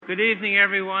Good evening,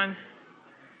 everyone.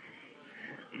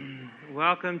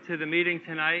 Welcome to the meeting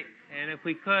tonight. And if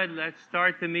we could, let's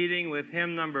start the meeting with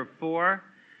hymn number 4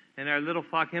 in our Little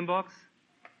Flock hymn books.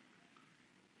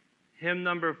 Hymn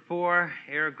number 4,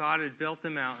 Ere God Had Built the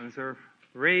Mountains, or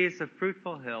Raised the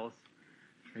Fruitful Hills,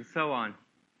 and so on.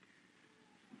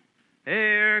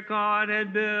 Ere God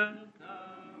had built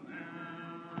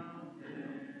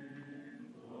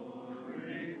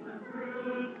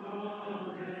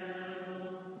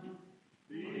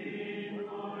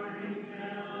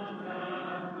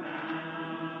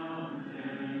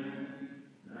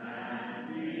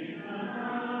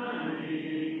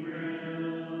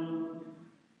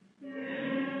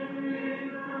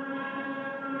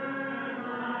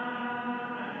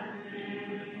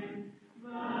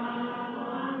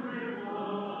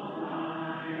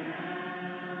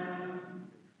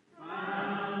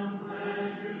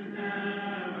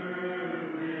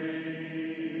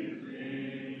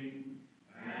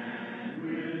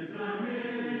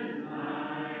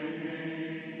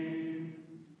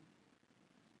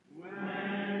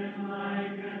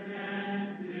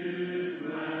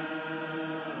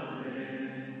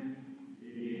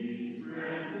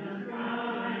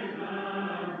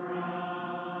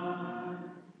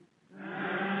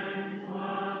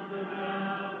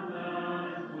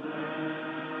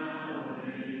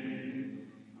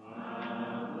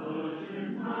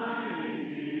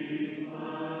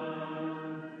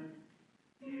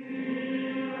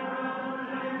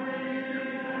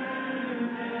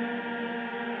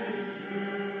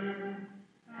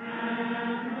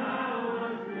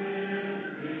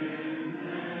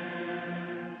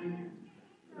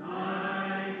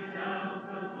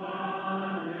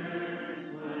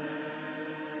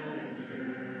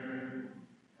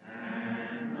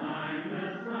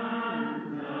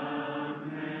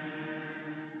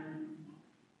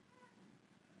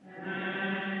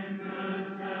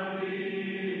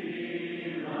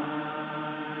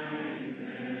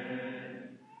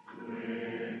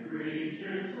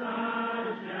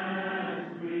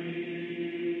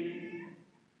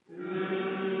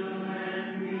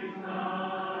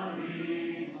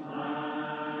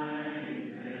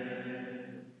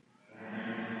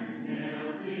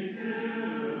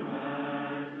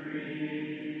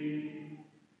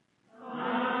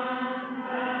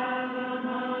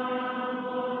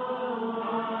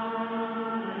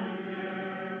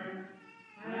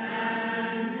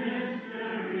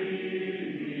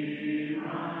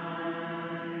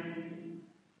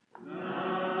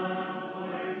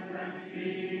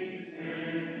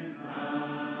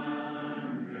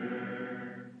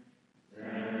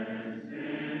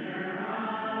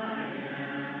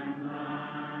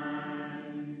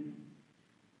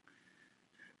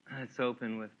Let's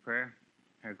open with prayer.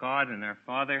 Our God and our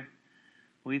Father,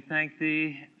 we thank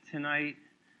Thee tonight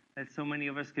that so many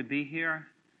of us could be here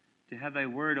to have Thy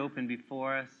Word open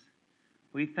before us.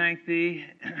 We thank Thee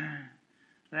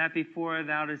that before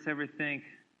Thou dost ever think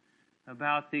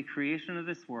about the creation of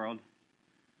this world,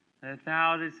 that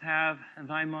Thou dost have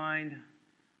Thy mind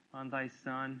on Thy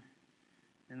Son,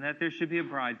 and that there should be a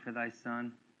bride for Thy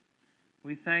Son.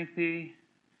 We thank Thee,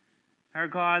 our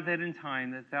God, that in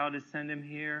time that Thou dost send Him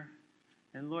here.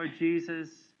 And Lord Jesus,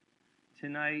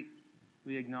 tonight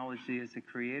we acknowledge Thee as the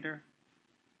Creator.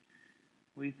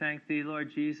 We thank Thee, Lord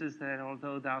Jesus, that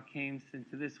although Thou camest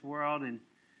into this world and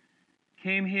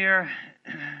came here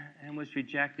and was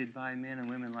rejected by men and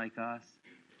women like us,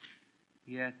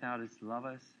 yet Thou dost love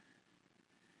us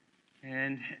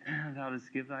and Thou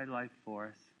dost give Thy life for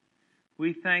us.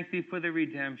 We thank Thee for the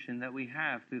redemption that we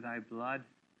have through Thy blood.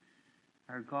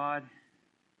 Our God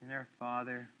and our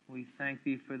Father, we thank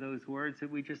Thee for those words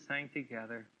that we just sang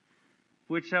together,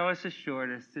 which Thou hast assured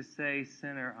us to say,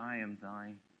 Sinner, I am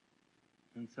Thine.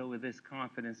 And so with this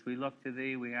confidence, we look to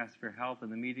Thee. We ask for help in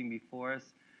the meeting before us.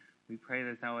 We pray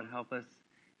that Thou would help us,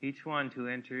 each one, to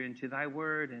enter into Thy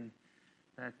word, and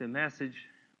that the message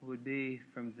would be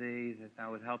from Thee, that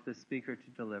Thou would help the speaker to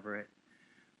deliver it.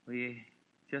 We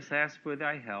just ask for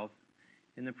Thy help.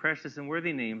 In the precious and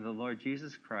worthy name of the Lord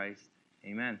Jesus Christ,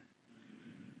 amen.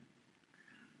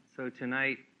 So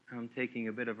tonight, I'm taking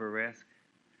a bit of a risk,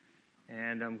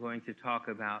 and I'm going to talk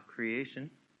about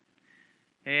creation.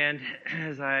 And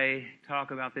as I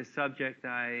talk about this subject,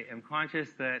 I am conscious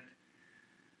that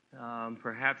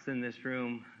perhaps in this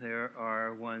room there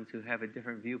are ones who have a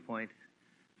different viewpoint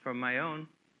from my own.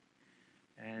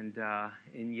 And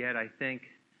yet I think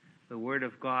the Word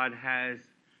of God has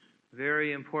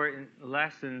very important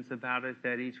lessons about it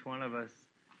that each one of us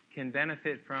can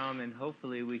benefit from, and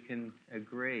hopefully we can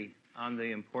agree on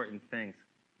the important things.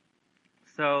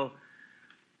 So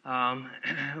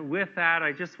with that,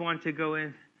 I just want to go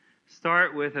in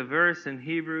start with a verse in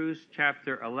Hebrews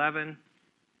chapter 11.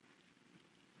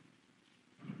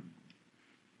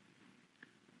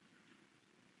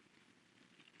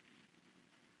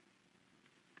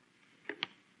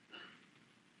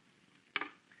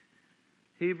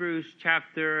 Hebrews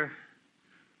chapter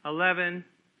 11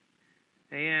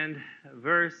 and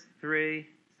verse 3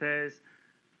 says,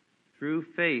 "Through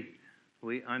faith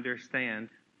we understand."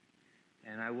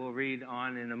 And I will read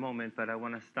on in a moment, but I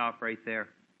want to stop right there.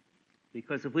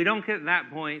 Because if we don't get that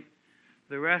point,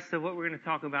 the rest of what we're going to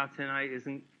talk about tonight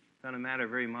isn't going to matter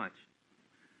very much.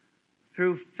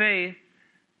 Through faith,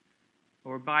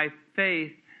 or by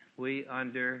faith, we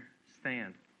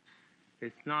understand.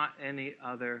 It's not any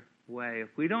other way.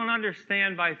 If we don't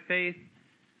understand by faith,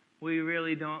 we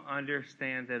really don't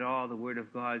understand at all. The Word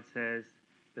of God says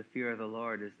the fear of the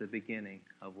Lord is the beginning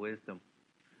of wisdom.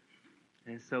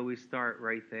 And so we start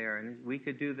right there. And we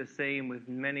could do the same with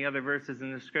many other verses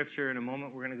in the Scripture. In a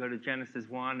moment, we're going to go to Genesis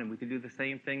 1, and we could do the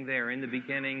same thing there. In the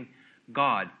beginning,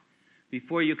 God.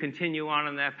 Before you continue on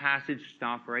in that passage,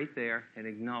 stop right there and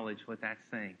acknowledge what that's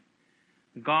saying.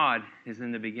 God is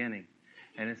in the beginning,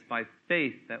 and it's by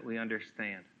faith that we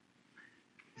understand.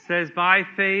 It says, by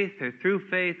faith, or through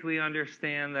faith, we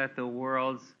understand that the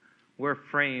worlds were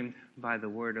framed by the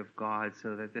Word of God,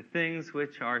 so that the things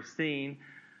which are seen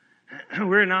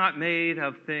were not made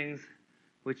of things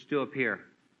which do appear.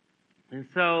 And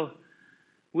so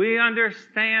we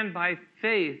understand by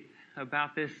faith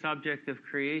about this subject of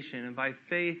creation, and by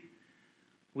faith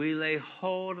we lay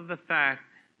hold of the fact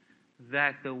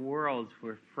that the worlds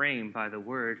were framed by the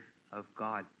Word of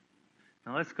God.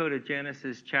 Now let's go to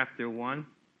Genesis chapter 1.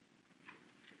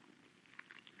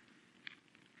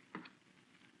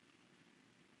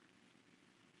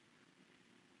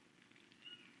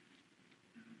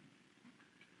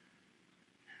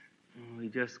 We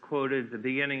just quoted the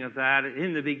beginning of that.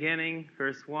 In the beginning,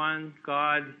 verse 1,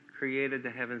 God created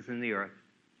the heavens and the earth.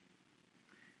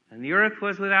 And the earth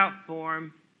was without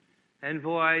form and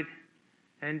void,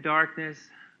 and darkness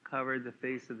covered the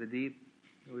face of the deep.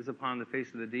 It was upon the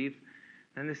face of the deep.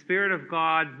 And the Spirit of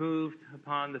God moved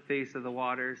upon the face of the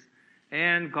waters.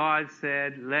 And God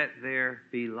said, "Let there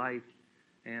be light."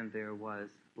 And there was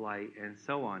light, and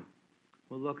so on.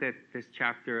 We'll look at this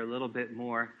chapter a little bit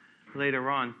more later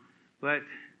on. But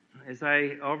as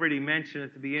I already mentioned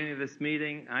at the beginning of this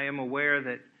meeting, I am aware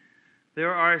that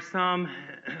there are some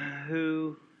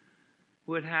who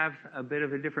would have a bit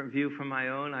of a different view from my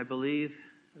own. I believe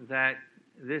that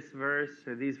this verse,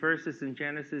 or these verses in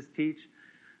Genesis, teach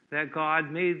that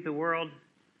God made the world.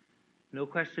 No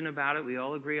question about it. We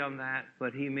all agree on that.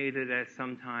 But He made it at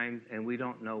some time, and we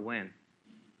don't know when.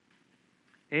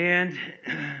 And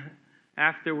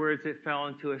afterwards, it fell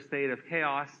into a state of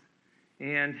chaos.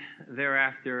 And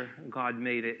thereafter, God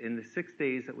made it in the 6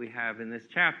 days that we have in this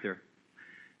chapter.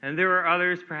 And there are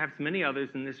others, perhaps many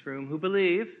others in this room, who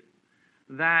believe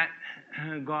that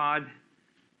God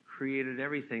created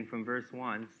everything from verse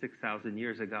 1, 6,000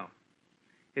 years ago.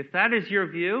 If that is your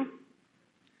view,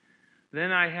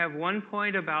 then I have one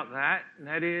point about that, and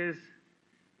that is,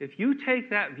 if you take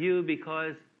that view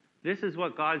because this is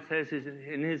what God says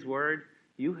in His Word,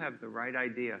 you have the right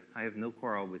idea. I have no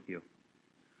quarrel with you.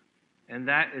 And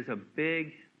that is a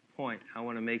big point I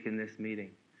want to make in this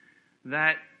meeting.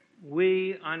 That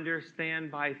we understand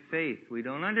by faith. We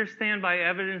don't understand by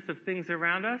evidence of things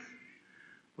around us.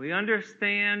 We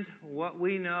understand what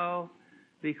we know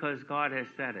because God has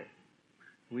said it.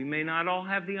 We may not all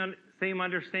have the same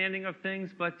understanding of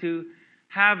things, but to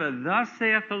have a "thus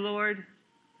saith the Lord"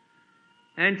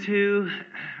 and to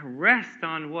rest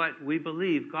on what we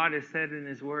believe God has said in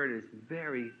His Word is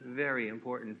very, very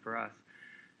important for us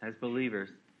as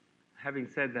believers. Having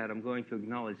said that, I'm going to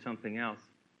acknowledge something else.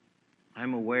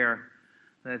 I'm aware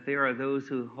that there are those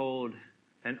who hold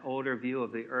an older view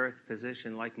of the earth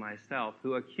position like myself,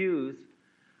 who accuse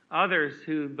others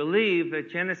who believe that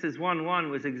Genesis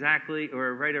 1:1 was exactly,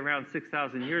 or right around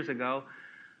 6,000 years ago,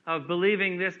 of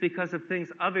believing this because of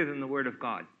things other than the Word of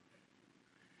God.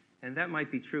 And that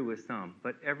might be true with some,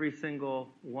 but every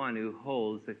single one who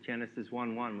holds that Genesis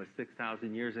 1:1 was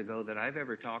 6,000 years ago that I've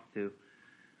ever talked to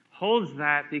holds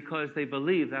that because they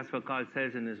believe that's what God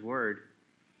says in His Word.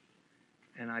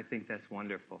 And I think that's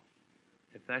wonderful.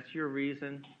 If that's your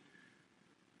reason,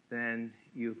 then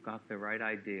you've got the right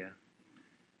idea.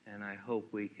 And I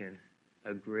hope we can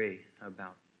agree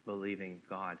about believing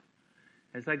God.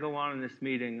 As I go on in this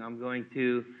meeting, I'm going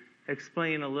to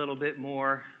explain a little bit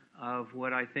more of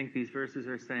what I think these verses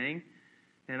are saying.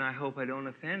 And I hope I don't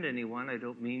offend anyone. I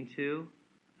don't mean to.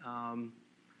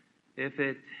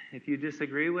 If you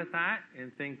disagree with that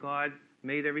and think God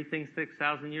made everything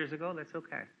 6,000 years ago, that's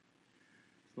okay.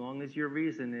 As long as your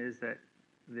reason is that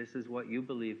this is what you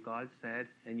believe God said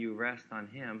and you rest on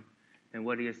him and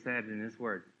what he has said in his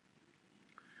word.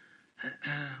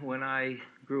 When I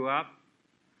grew up,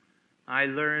 I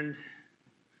learned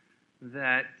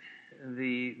that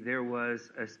there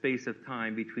was a space of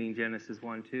time between Genesis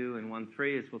 1:2 and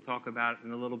 1:3, as we'll talk about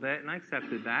in a little bit, and I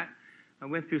accepted that. I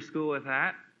went through school with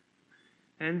that.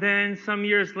 And then some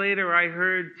years later, I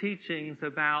heard teachings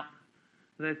about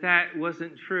that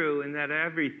wasn't true and that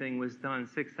everything was done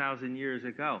 6,000 years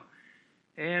ago.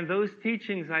 And those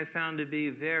teachings I found to be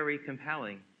very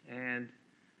compelling. And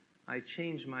I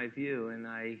changed my view, and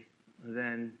I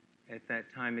then, at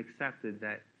that time, accepted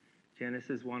that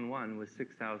Genesis 1:1 was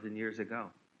 6,000 years ago.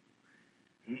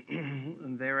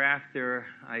 And thereafter,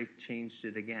 I changed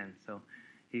it again. So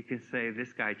you can say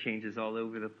this guy changes all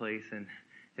over the place, and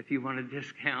if you want to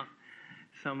discount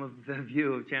some of the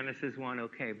view of Genesis 1,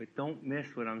 okay, but don't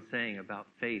miss what I'm saying about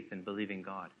faith and believing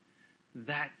God.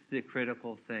 That's the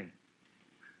critical thing.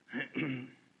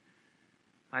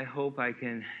 I hope I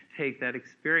can take that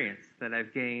experience that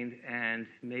I've gained, and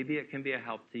maybe it can be a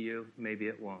help to you, maybe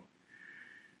it won't.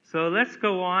 So let's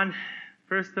go on.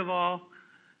 First of all,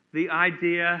 the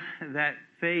idea that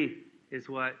faith is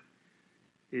what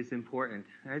is important.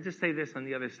 And I just say this on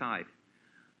the other side.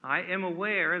 I am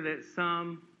aware that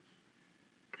some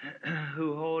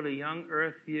who hold a young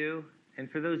earth view,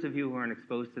 and for those of you who aren't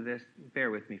exposed to this,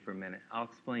 bear with me for a minute. I'll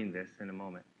explain this in a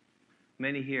moment.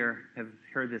 Many here have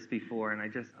heard this before, and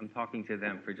I'm talking to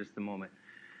them for just a moment.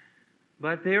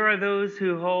 But there are those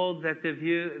who hold that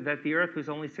the earth was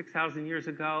only 6,000 years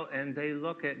ago, and they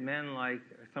look at men like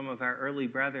some of our early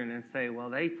brethren and say,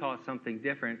 well, they taught something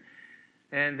different,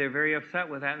 and they're very upset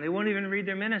with that, and they won't even read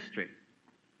their ministry.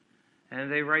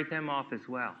 And they write them off as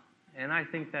well. And I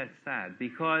think that's sad,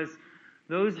 because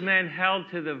those men held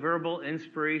to the verbal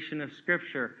inspiration of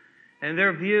Scripture, and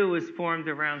their view was formed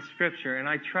around Scripture. And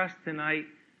I trust tonight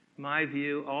my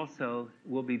view also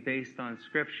will be based on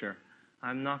Scripture.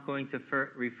 I'm not going to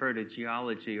refer to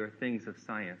geology or things of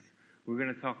science. We're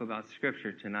going to talk about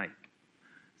Scripture tonight.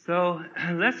 So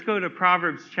let's go to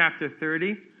Proverbs chapter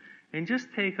 30 and just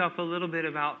take up a little bit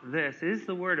about this. Is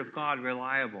the Word of God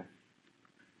reliable?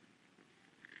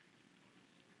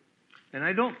 And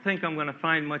I don't think I'm going to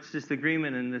find much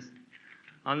disagreement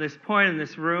on this point in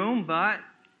this room, but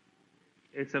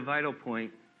it's a vital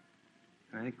point.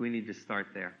 I think we need to start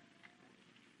there.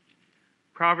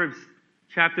 Proverbs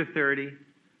chapter 30,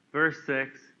 verse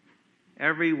 6,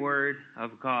 every word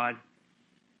of God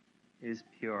is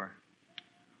pure.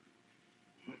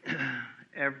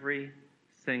 Every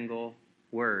single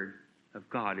word of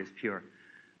God is pure.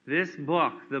 This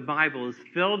book, the Bible, is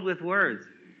filled with words.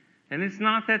 And it's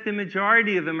not that the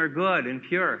majority of them are good and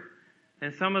pure,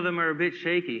 and some of them are a bit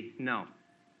shaky. No.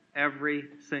 Every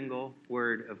single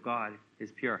word of God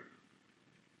is pure.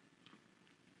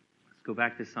 Let's go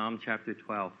back to Psalm chapter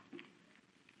 12.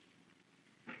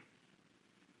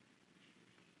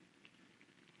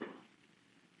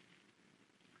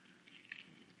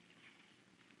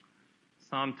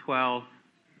 Psalm 12,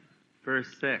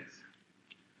 verse 6.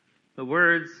 The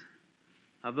words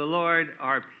of the Lord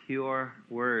are pure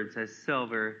words, as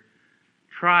silver,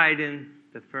 tried in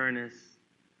the furnace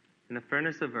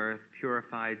of earth,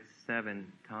 purified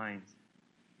 7 times.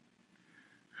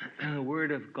 The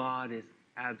Word of God is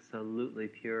absolutely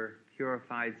pure,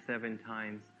 purified 7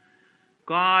 times.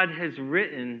 God has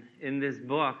written in this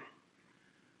book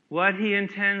what He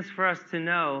intends for us to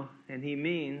know, and He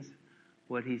means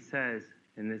what He says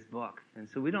in this book. And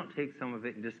so we don't take some of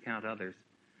it and discount other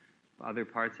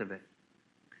parts of it.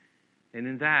 And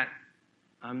in that,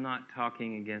 I'm not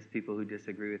talking against people who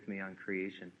disagree with me on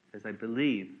creation, because I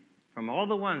believe from all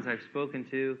the ones I've spoken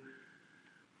to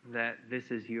that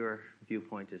this is your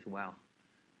viewpoint as well.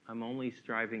 I'm only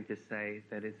striving to say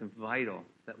that it's vital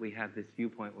that we have this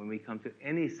viewpoint when we come to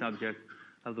any subject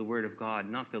of the Word of God,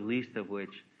 not the least of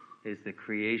which is the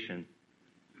creation.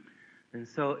 And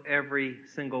so every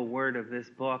single word of this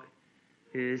book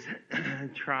is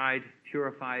tried,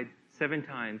 purified 7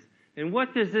 times. And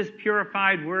what does this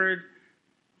purified word,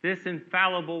 this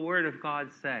infallible word of God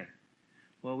say?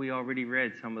 Well, we already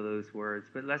read some of those words,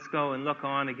 but let's go and look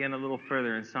on again a little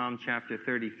further in Psalm chapter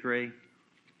 33.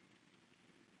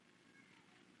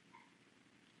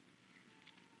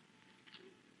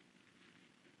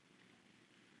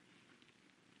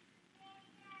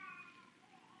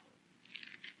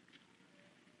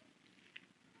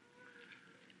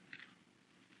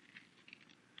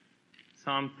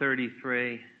 Psalm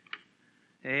 33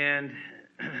 and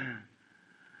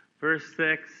verse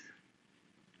 6,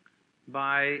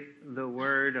 by the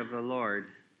word of the Lord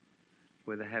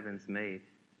were the heavens made,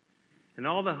 and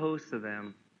all the hosts of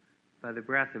them by the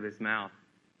breath of his mouth.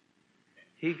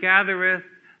 He gathereth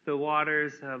the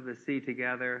waters of the sea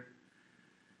together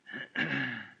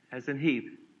as an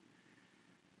heap.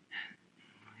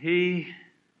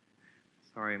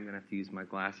 Sorry, I'm going to have to use my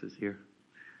glasses here.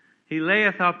 He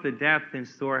layeth up the depth in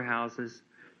storehouses.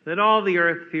 Let all the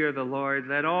earth fear the Lord.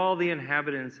 Let all the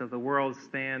inhabitants of the world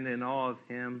stand in awe of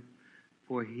him.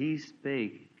 For he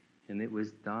spake, and it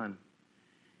was done.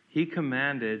 He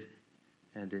commanded,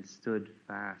 and it stood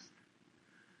fast.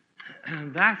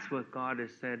 That's what God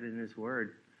has said in his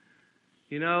word.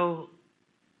 You know,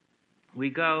 we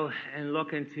go and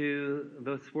look into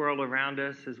this world around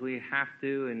us as we have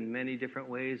to in many different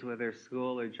ways, whether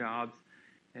school or jobs,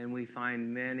 and we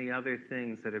find many other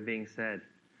things that are being said.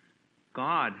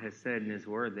 God has said in his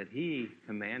word that he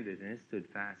commanded and it stood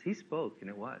fast. He spoke and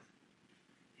it was.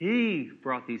 He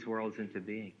brought these worlds into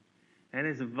being. And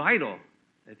it's vital,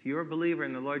 if you're a believer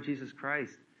in the Lord Jesus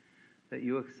Christ, that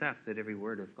you accept that every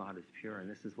word of God is pure. And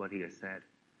this is what he has said.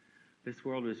 This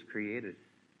world was created.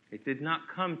 It did not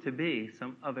come to be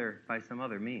by some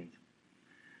other means.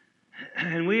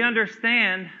 And we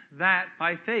understand that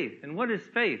by faith. And what is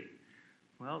faith?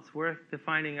 Well, it's worth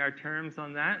defining our terms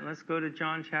on that. And let's go to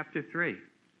John chapter 3.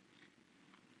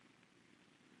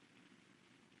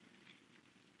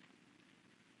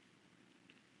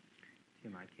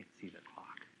 Tim, I can't see the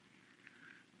clock.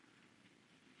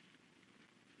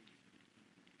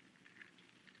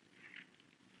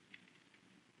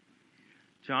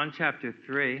 John chapter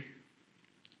 3.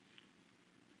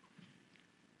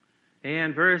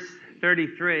 And verse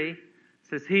 33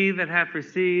 says, He that hath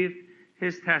received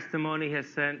his testimony has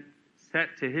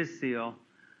set to his seal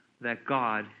that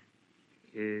God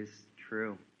is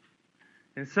true.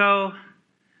 And so,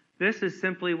 this is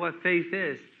simply what faith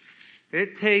is.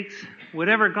 It takes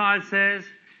whatever God says,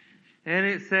 and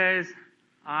it says,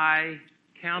 I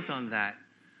count on that.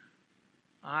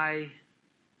 I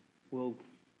will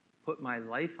put my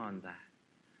life on that.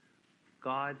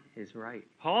 God is right.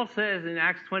 Paul says in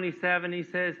Acts 27, he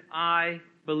says, I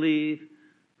believe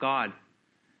God.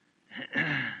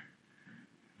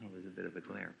 It was a bit of a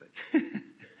glare, but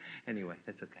anyway,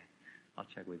 that's okay. I'll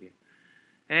check with you.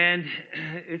 And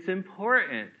it's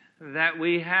important that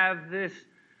we have this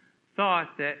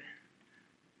thought that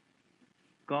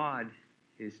God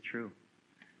is true.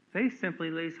 Faith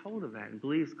simply lays hold of that and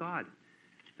believes God.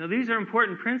 Now, these are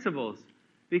important principles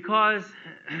because,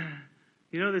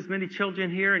 you know, there's many children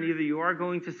here, and either you are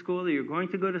going to school or you're going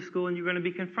to go to school, and you're going to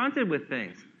be confronted with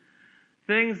things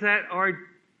that are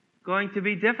going to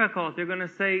be difficult. They're going to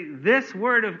say, this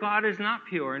word of God is not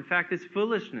pure. In fact, it's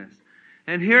foolishness.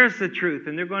 And here's the truth.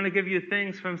 And they're going to give you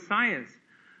things from science,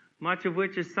 much of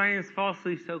which is science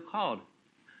falsely so called.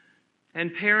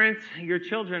 And parents, your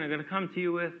children are going to come to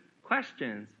you with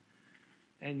questions.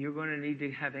 And you're going to need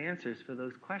to have answers for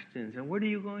those questions. And what are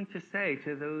you going to say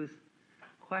to those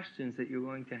questions that you're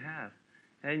going to have?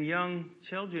 And young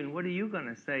children, what are you going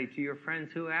to say to your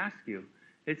friends who ask you?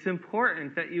 It's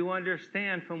important that you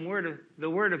understand from the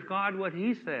Word of God what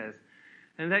he says,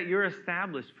 and that you're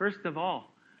established, first of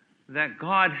all, that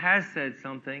God has said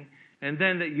something, and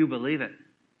then that you believe it.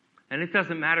 And it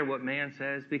doesn't matter what man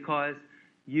says, because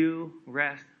you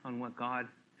rest on what God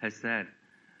has said.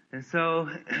 And so,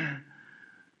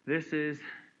 this is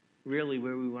really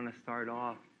where we want to start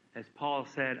off. As Paul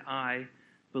said, I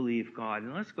believe God.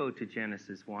 And let's go to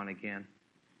Genesis 1 again.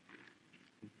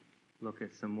 Look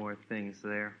at some more things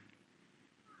there.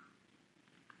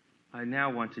 I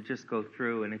now want to just go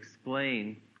through and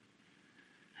explain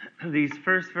these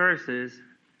first verses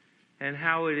and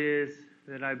how it is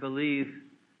that I believe,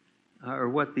 or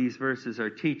what these verses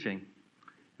are teaching.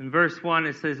 In verse 1,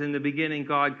 it says, in the beginning,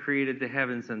 God created the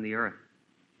heavens and the earth.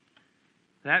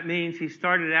 That means he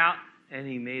started out and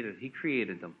he made it. He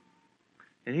created them.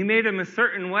 And he made them a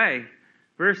certain way.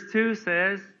 Verse 2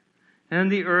 says, and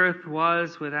the earth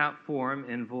was without form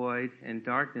and void, and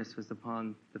darkness was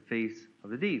upon the face of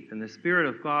the deep. And the Spirit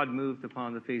of God moved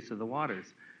upon the face of the waters.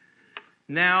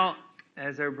 Now,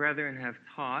 as our brethren have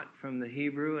taught from the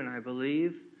Hebrew, and I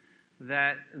believe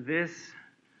that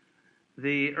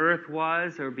the earth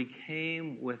was or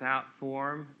became without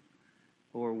form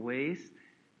or waste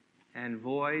and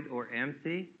void or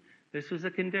empty. This was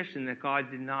a condition that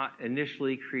God did not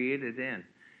initially create it in.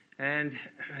 And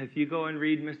if you go and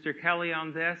read Mr. Kelly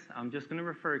on this, I'm just going to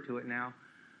refer to it now.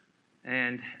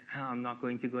 And I'm not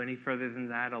going to go any further than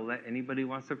that. I'll let anybody who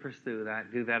wants to pursue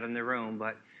that do that on their own.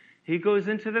 But he goes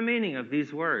into the meaning of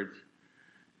these words,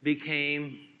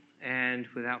 became and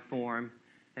without form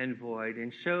and void,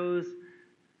 and shows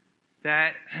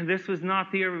that this was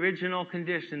not the original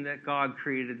condition that God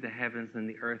created the heavens and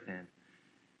the earth in.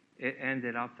 it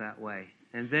ended up that way.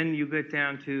 And then you get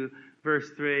down to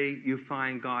verse 3, you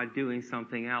find God doing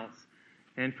something else.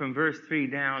 And from verse 3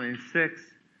 down, in 6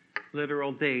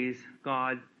 literal days,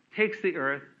 God takes the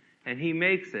earth and he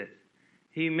makes it.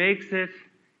 He makes it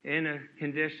in a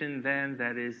condition then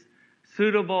that is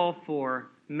suitable for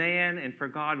man and for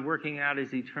God working out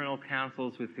his eternal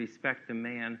counsels with respect to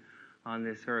man on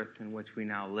this earth in which we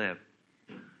now live.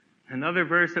 Another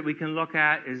verse that we can look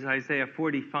at is Isaiah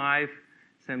 45.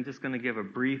 So I'm just going to give a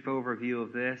brief overview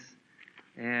of this.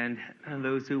 And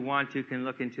those who want to can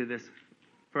look into this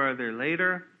further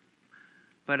later.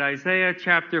 But Isaiah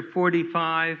chapter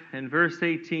 45 and verse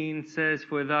 18 says,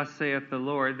 "For thus saith the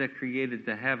Lord that created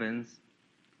the heavens."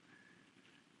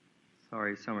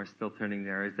 Sorry, some are still turning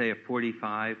there. Isaiah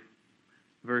 45,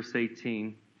 verse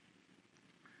 18.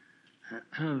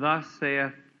 "Thus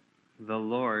saith the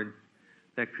Lord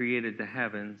that created the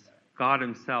heavens, God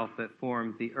himself that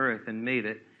formed the earth and made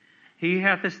it. He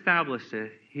hath established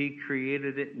it. He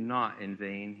created it not in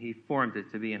vain. He formed it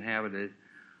to be inhabited.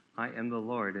 I am the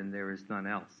Lord, and there is none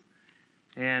else."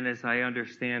 And as I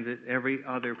understand it, every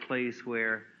other place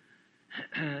where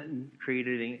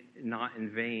created not in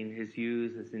vain is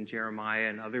used, as in Jeremiah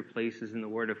and other places in the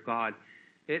Word of God,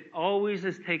 it always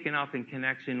is taken up in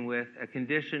connection with a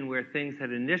condition where things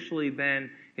had initially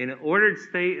been in an ordered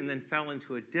state and then fell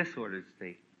into a disordered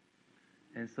state.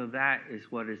 And so that is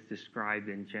what is described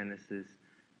in Genesis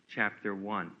chapter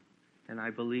 1. And I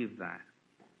believe that.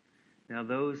 Now,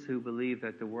 those who believe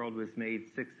that the world was made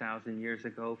 6,000 years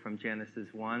ago from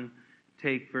Genesis 1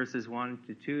 take verses 1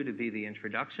 to 2 to be the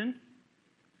introduction,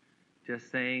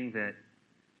 just saying that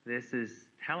this is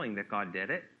telling that God did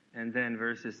it, and then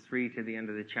verses 3 to the end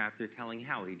of the chapter telling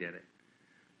how he did it.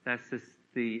 That's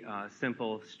the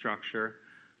simple structure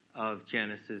of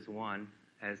Genesis 1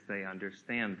 as they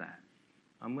understand that.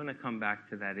 I'm going to come back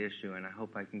to that issue, and I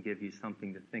hope I can give you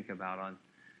something to think about on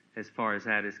as far as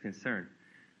that is concerned.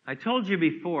 I told you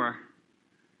before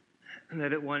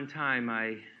that at one time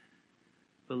I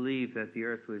believed that the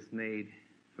earth was made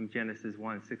from Genesis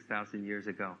 1, 6,000 years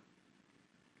ago.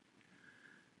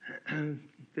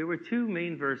 There were two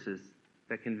main verses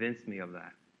that convinced me of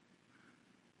that.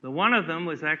 The one of them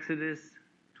was Exodus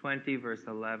 20, verse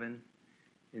 11.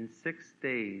 "In 6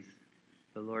 days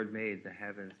the Lord made the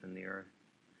heavens and the earth,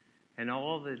 and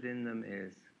all that in them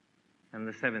is. And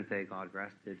the seventh day God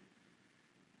rested,"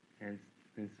 and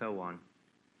so on.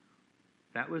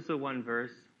 That was the one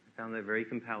verse. I found that very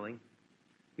compelling.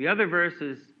 The other verse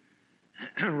is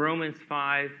Romans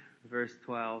 5, verse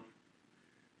 12,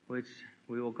 which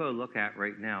we will go look at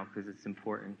right now because it's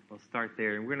important. We'll start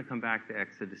there, and we're going to come back to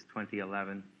Exodus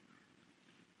 20:11.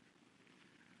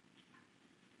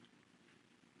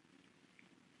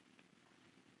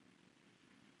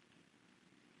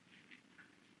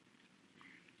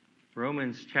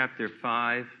 Romans chapter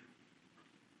 5,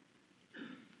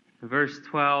 verse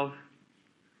 12.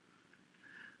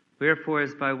 "Wherefore,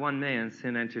 as by one man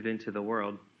sin entered into the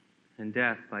world, and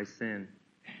death by sin.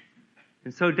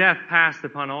 And so death passed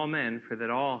upon all men, for that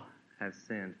all have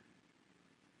sinned."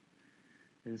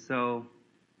 And so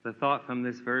the thought from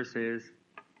this verse is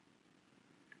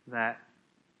that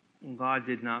God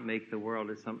did not make the world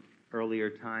at some earlier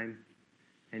time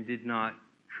and did not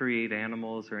create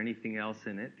animals or anything else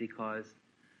in it because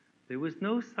there was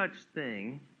no such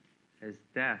thing as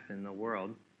death in the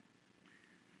world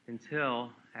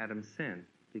until Adam sinned.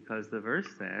 Because the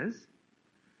verse says,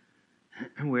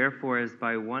 "Wherefore, as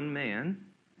by one man,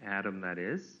 Adam that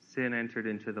is, sin entered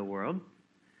into the world,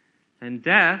 and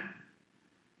death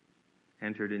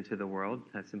entered into the world,"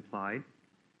 that's implied,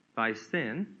 "by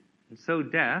sin, and so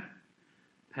death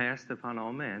passed upon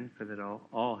all men, for that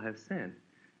all have sinned."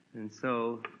 And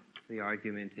so the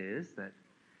argument is that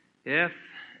if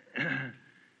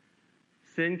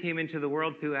sin came into the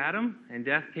world through Adam, and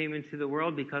death came into the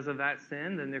world because of that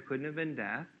sin, then there couldn't have been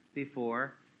death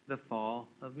before the fall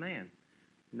of man.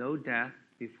 No death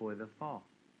before the fall.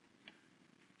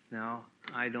 Now,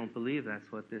 I don't believe that's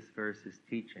what this verse is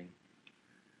teaching.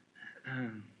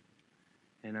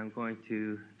 And I'm going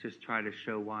to just try to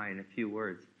show why in a few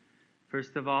words.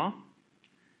 First of all,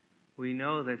 we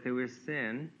know that there was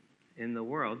sin in the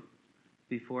world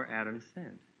before Adam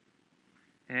sinned.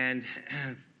 And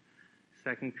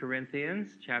 2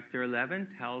 Corinthians chapter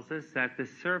 11 tells us that the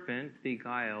serpent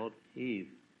beguiled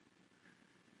Eve.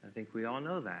 I think we all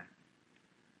know that.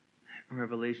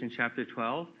 Revelation chapter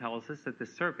 12 tells us that the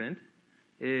serpent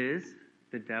is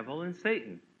the devil and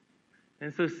Satan.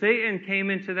 And so Satan came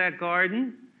into that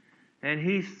garden, and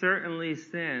he certainly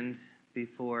sinned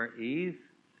before Eve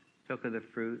took of the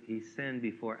fruit. He sinned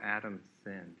before Adam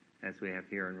sinned, as we have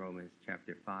here in Romans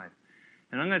chapter 5.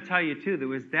 And I'm going to tell you, too, there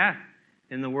was death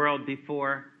in the world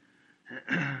before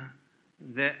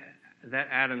that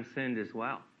Adam sinned as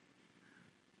well.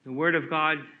 The Word of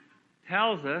God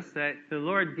tells us that the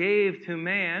Lord gave to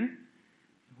man,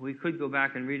 we could go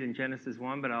back and read in Genesis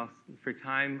 1, but for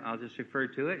time, I'll just refer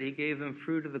to it. He gave them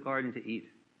fruit of the garden to eat.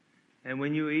 And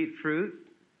when you eat fruit,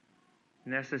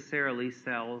 necessarily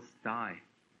cells die.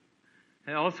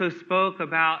 It also spoke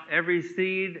about every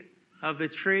seed of the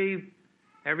tree,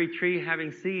 every tree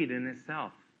having seed in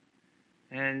itself.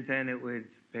 And then it would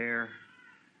bear,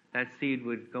 that seed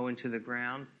would go into the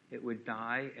ground, it would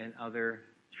die, and other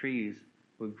trees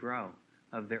would grow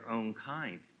of their own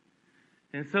kind.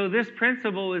 And so this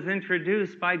principle was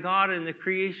introduced by God in the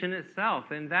creation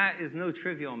itself. And that is no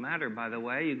trivial matter, by the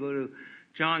way. You go to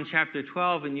John chapter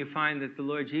 12 and you find that the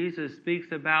Lord Jesus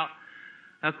speaks about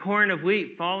a corn of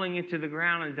wheat falling into the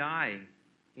ground and dying.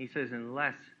 He says,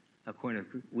 unless a corn of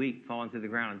wheat fall into the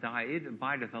ground and die, it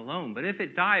abideth alone. But if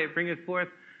it die, it bringeth forth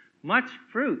much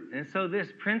fruit. And so this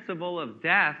principle of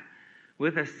death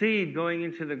with a seed going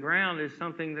into the ground is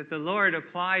something that the Lord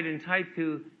applied and typed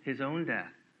to his own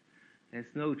death.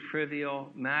 It's no trivial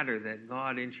matter that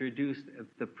God introduced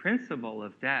the principle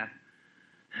of death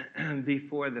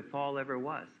before the fall ever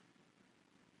was.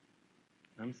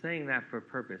 I'm saying that for a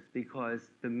purpose, because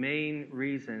the main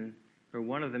reason, or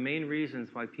one of the main reasons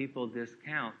why people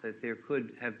discount that there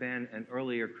could have been an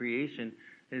earlier creation,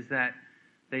 is that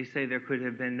they say there could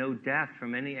have been no death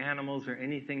from any animals or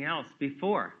anything else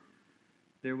before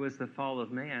there was the fall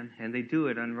of man, and they do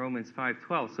it on Romans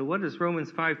 5:12. So what is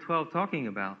Romans 5:12 talking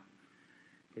about?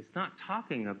 It's not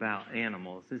talking about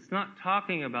animals. It's not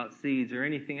talking about seeds or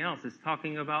anything else. It's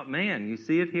talking about man. You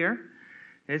see it here?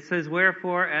 It says,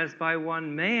 wherefore, as by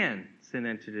one man sin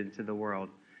entered into the world,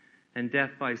 and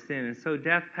death by sin. And so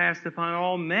death passed upon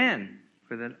all men,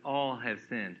 for that all have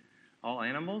sinned. All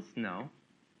animals? No.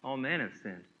 All men have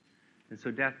sinned. And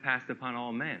so death passed upon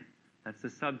all men. That's the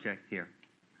subject here.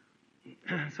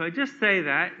 So I just say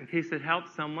that in case it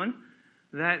helps someone,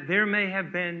 that there may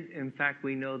have been, in fact,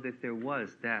 we know that there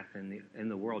was death in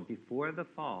the world before the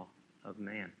fall of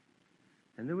man.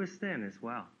 And there was sin as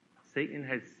well. Satan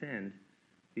had sinned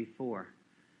before.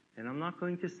 And I'm not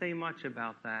going to say much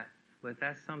about that, but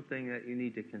that's something that you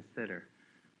need to consider,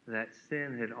 that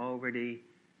sin had already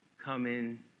come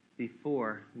in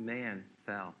before man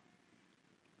fell.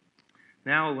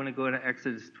 Now I want to go to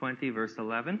Exodus 20, verse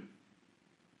 11.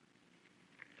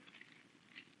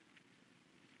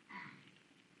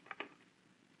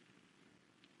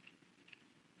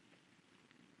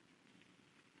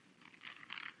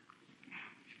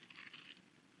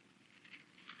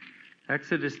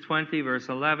 Exodus 20, verse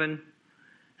 11,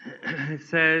 it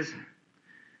says,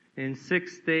 in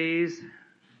 6 days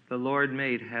the Lord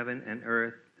made heaven and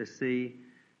earth, the sea,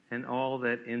 and all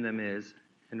that in them is,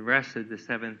 and rested the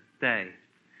seventh day.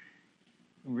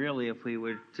 Really, if we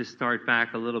were to start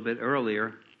back a little bit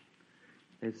earlier,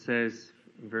 it says,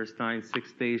 in verse 9,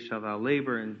 6 days shall thou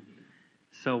labor, and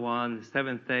so on. The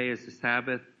seventh day is the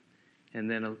Sabbath,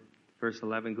 and then verse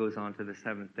 11 goes on to the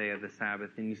seventh day of the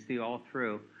Sabbath. And you see all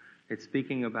through, it's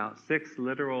speaking about 6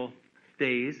 literal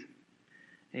days,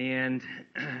 and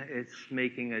it's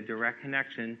making a direct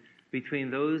connection between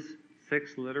those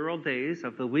 6 literal days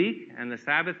of the week and the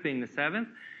Sabbath being the seventh,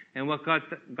 and what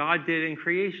God did in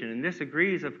creation. And this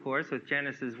agrees, of course, with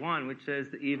Genesis 1, which says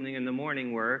the evening and the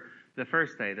morning were the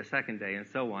first day, the second day, and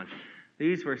so on.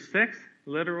 These were 6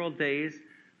 literal days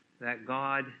that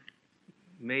God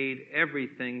made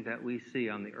everything that we see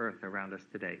on the earth around us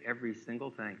today, every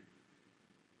single thing.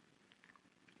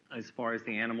 As far as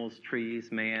the animals,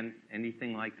 trees, man,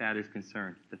 anything like that is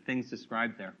concerned. The things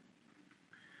described there.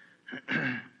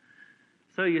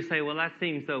 So you say, well, that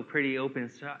seems though pretty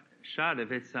open shut.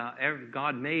 If it's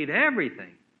God made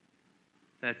everything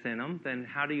that's in them, then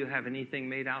how do you have anything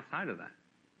made outside of that?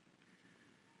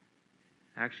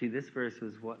 Actually, this verse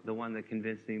was the one that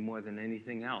convinced me more than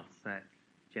anything else that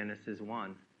Genesis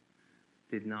 1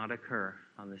 did not occur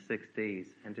on the 6 days.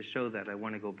 And to show that, I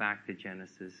want to go back to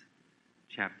Genesis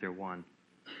chapter 1.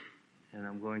 And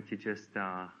I'm going to just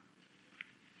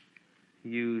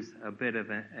use a bit of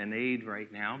an aid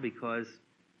right now, because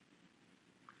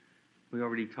we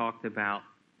already talked about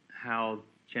how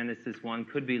Genesis 1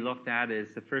 could be looked at as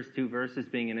the first 2 verses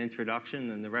being an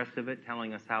introduction and the rest of it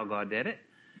telling us how God did it.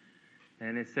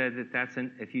 And it said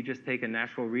that if you just take a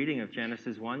natural reading of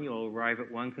Genesis 1, you'll arrive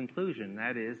at one conclusion.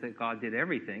 That is that God did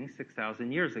everything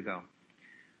 6,000 years ago.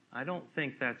 I don't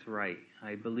think that's right.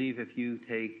 I believe if you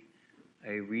take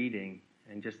a reading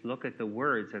and just look at the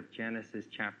words of Genesis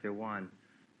chapter 1,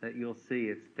 that you'll see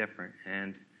it's different.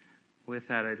 And with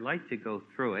that, I'd like to go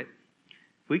through it.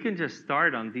 We can just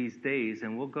start on these days,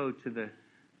 and we'll go to the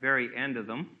very end of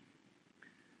them,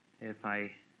 if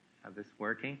I have this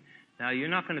working. Now, you're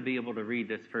not going to be able to read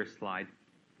this first slide.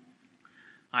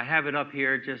 I have it up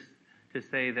here just to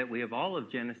say that we have all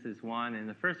of Genesis 1 and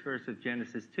the first verse of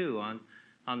Genesis 2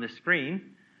 on the screen.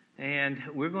 And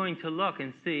we're going to look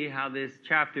and see how this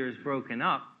chapter is broken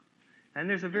up. And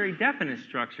there's a very definite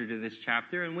structure to this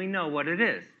chapter, and we know what it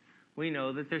is. We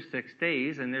know that there's 6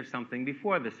 days, and there's something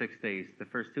before the 6 days, the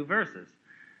first 2 verses.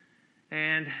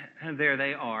 And there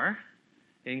they are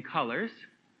in colors.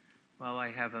 Well,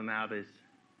 I have them out as,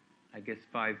 I guess,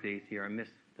 5 days here. I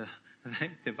missed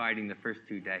dividing the first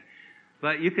 2 days.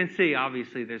 But you can see,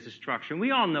 obviously, there's a structure. And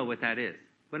we all know what that is.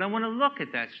 But I want to look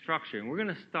at that structure. And we're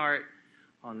going to start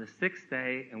on the 6th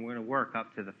day, and we're going to work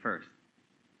up to the 1st.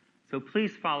 So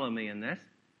please follow me in this.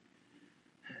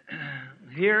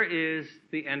 Here is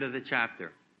the end of the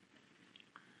chapter.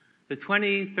 The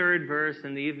 23rd verse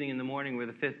in the evening and the morning were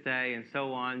the 5th day, and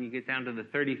so on. You get down to the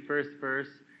 31st verse,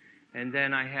 and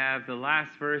then I have the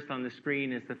last verse on the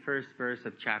screen is the first verse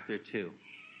of chapter 2.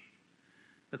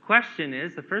 The question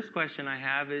is, the first question I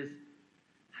have is,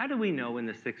 how do we know when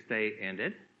the 6th day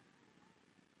ended?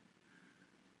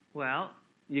 Well,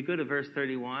 you go to verse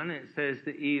 31, it says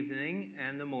the evening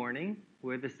and the morning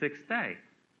were the 6th day.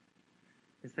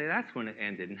 You say, that's when it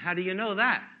ended. And how do you know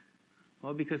that?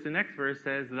 Well, because the next verse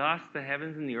says, thus the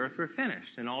heavens and the earth were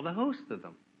finished, and all the hosts of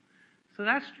them. So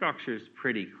that structure is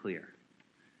pretty clear.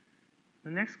 The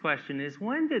next question is,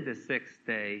 when did the 6th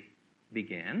day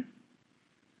begin?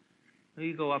 Well,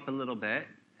 you go up a little bit,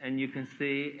 and you can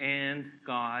see, and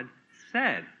God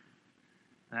said.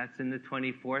 That's in the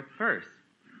 24th verse.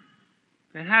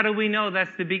 And how do we know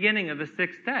that's the beginning of the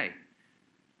 6th day?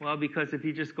 Well, because if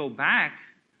you just go back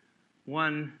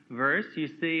 1 verse, you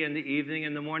see in the evening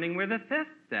and the morning were the 5th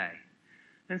day.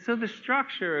 And so the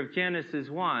structure of Genesis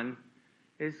 1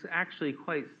 is actually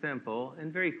quite simple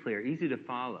and very clear, easy to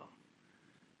follow.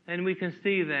 And we can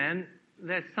see then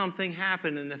that something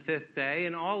happened in the 5th day,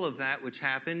 and all of that which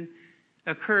happened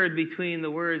occurred between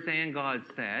the words "and God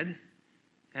said"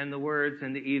 and the words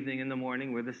 "in the evening and the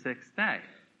morning were the 6th day."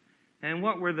 And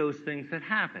what were those things that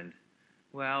happened?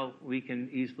 Well, we can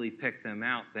easily pick them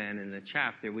out then in the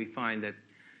chapter. We find that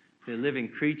the living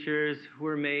creatures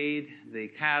were made, the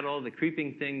cattle, the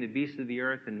creeping thing, the beasts of the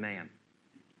earth, and man.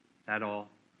 That all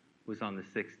was on the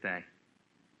 6th day.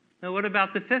 Now, what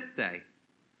about the 5th day?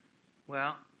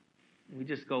 Well, we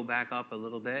just go back up a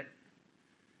little bit,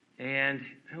 and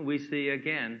we see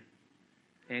again,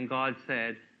 and God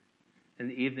said, in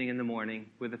the evening and the morning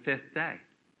were the 5th day.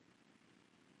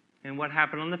 And what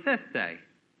happened on the 5th day?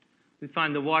 We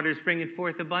find the waters bringing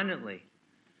forth abundantly.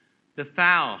 The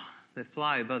fowl that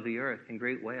fly above the earth and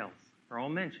great whales are all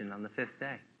mentioned on the 5th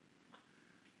day.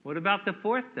 What about the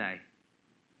 4th day?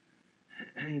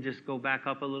 And just go back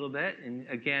up a little bit, and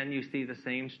again you see the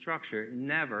same structure. It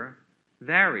never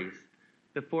varies.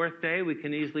 The 4th day, we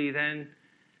can easily then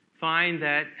find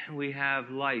that we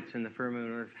have lights in the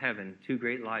firmament of heaven, 2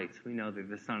 great lights. We know they're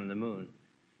the sun and the moon.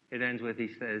 It ends with, he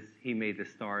says, he made the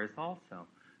stars also.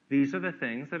 These are the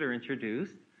things that are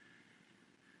introduced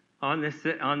on the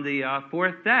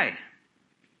 4th day.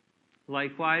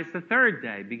 Likewise, the 3rd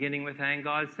day, beginning with "and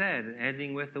God said," and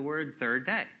ending with the word "third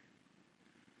day."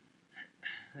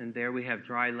 And there we have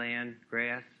dry land,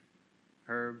 grass,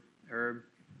 herb,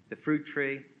 the fruit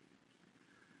tree.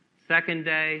 2nd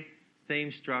day,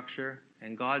 same structure,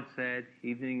 "and God said,"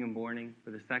 evening and morning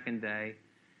for the 2nd day.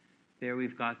 There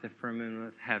we've got the firmament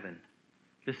of heaven.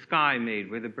 The sky made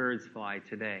where the birds fly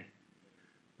today.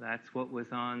 That's what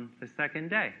was on the 2nd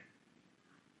day.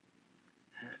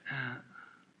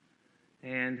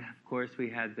 And, of course,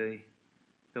 we had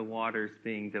the waters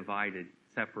being divided,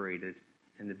 separated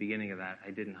in the beginning of that. I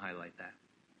didn't highlight that.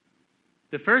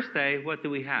 The 1st day, what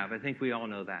do we have? I think we all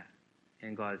know that.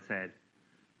 And God said,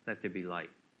 "Let there be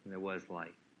light." And there was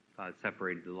light. God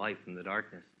separated the light from the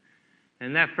darkness.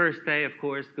 And that 1st day, of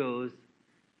course, goes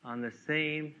on the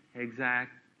same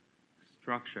exact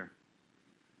structure.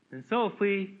 And so if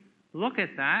we look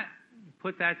at that,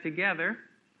 put that together,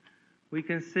 we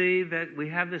can see that we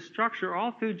have this structure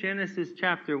all through Genesis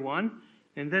chapter 1.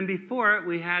 And then before it,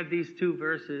 we had these 2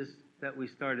 verses that we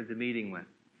started the meeting with.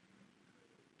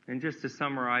 And just to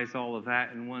summarize all of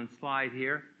that in one slide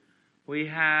here, we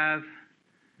have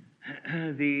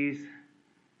these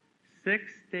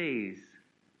 6 days.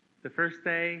 The 1st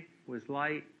day was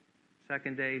light,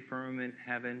 2nd day, firmament,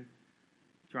 heaven,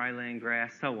 dry land,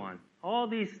 grass, so on. All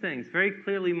these things very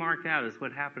clearly marked out as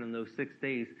what happened in those 6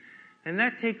 days. And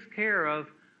that takes care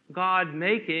of God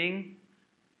making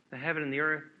the heaven and the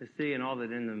earth, the sea, and all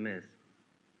that in them is.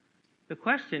 The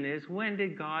question is, when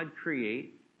did God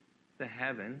create the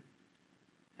heaven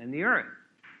and the earth?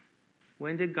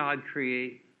 When did God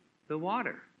create the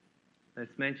water?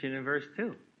 That's mentioned in verse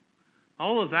 2.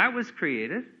 All of that was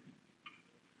created.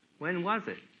 When was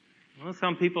it? Well,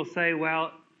 some people say,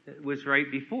 well, it was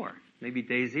right before, maybe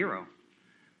day 0.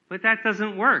 But that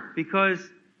doesn't work because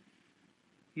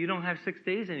you don't have 6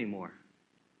 days anymore.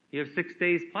 You have 6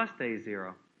 days plus day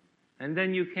 0. And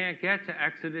then you can't get to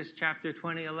Exodus chapter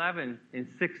 20:11. In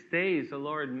 6 days the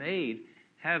Lord made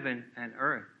heaven and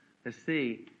earth, the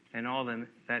sea, and all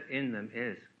that in them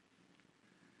is.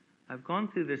 I've gone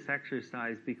through this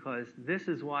exercise because this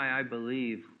is why I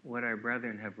believe what our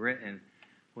brethren have written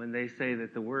when they say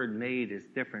that the word made is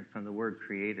different from the word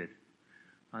created.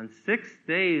 On 6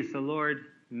 days the Lord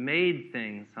made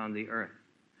things on the earth.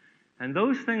 And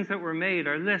those things that were made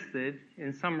are listed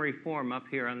in summary form up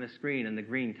here on the screen in the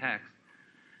green text.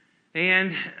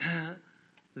 And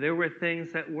there were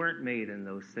things that weren't made in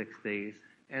those 6 days.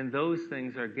 And those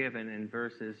things are given in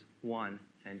verses 1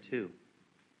 and 2.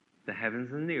 The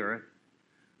heavens and the earth,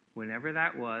 whenever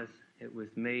that was, it was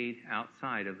made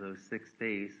outside of those 6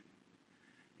 days.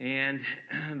 And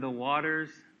the waters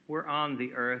were on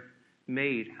the earth,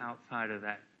 made outside of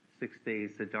that 6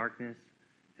 days. The darkness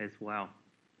as well.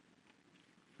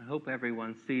 I hope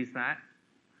everyone sees that.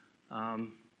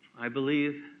 I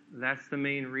believe that's the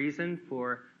main reason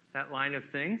for that line of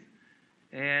things.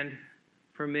 And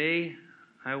for me,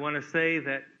 I want to say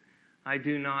that I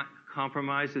do not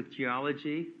compromise with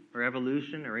geology or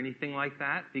evolution or anything like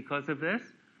that because of this.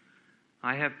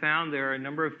 I have found there are a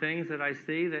number of things that I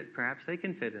see that perhaps they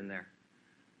can fit in there.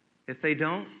 If they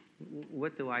don't,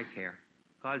 what do I care?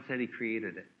 God said he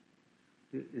created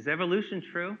it. Is evolution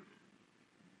true?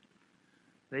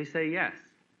 They say yes.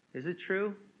 Is it true?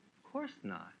 Of course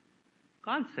not.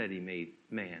 God said he made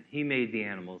man. He made the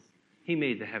animals. He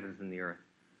made the heavens and the earth.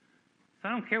 So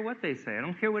I don't care what they say. I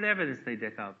don't care what evidence they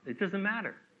dig up. It doesn't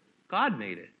matter. God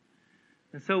made it.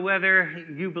 And so whether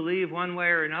you believe one way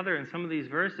or another in some of these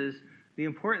verses, the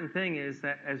important thing is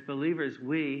that as believers,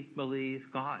 we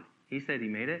believe God. He said he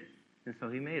made it, and so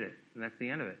he made it. And that's the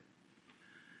end of it.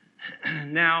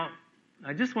 Now,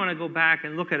 I just want to go back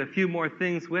and look at a few more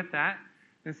things with that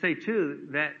and say, too,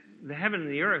 that the heaven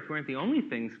and the earth weren't the only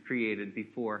things created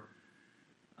before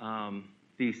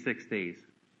these 6 days.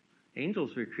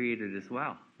 Angels were created as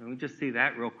well. And we'll just see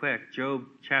that real quick. Job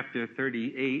chapter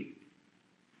 38.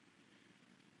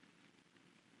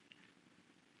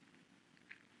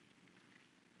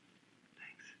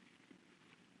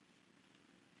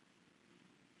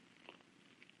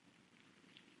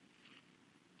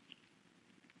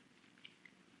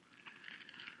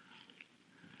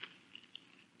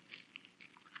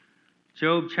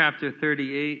 Job chapter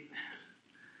 38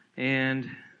 and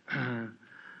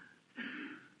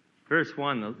verse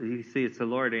 1, you see it's the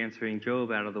Lord answering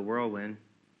Job out of the whirlwind.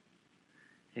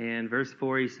 And verse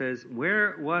 4, he says,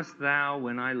 "Where wast thou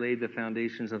when I laid the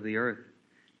foundations of the earth?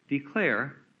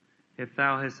 Declare, if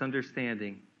thou hast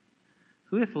understanding.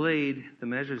 Who hath laid the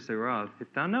measures thereof,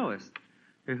 if thou knowest?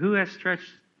 Or who hath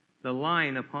stretched the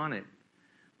line upon it?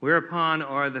 Whereupon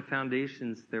are the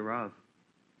foundations thereof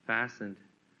fastened?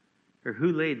 Or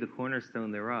who laid the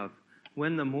cornerstone thereof?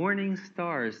 When the morning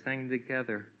stars sang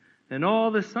together, and all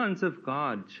the sons of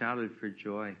God shouted for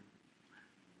joy."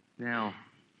 Now,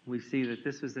 we see that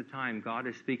this was the time God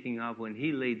is speaking of when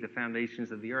he laid the foundations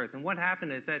of the earth. And what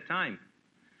happened at that time?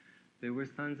 There were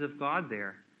sons of God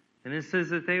there. And it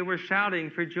says that they were shouting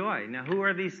for joy. Now, who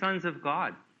are these sons of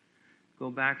God?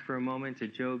 Go back for a moment to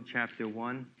Job chapter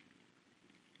 1.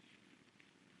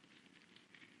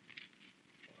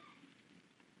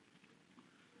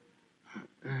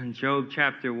 Job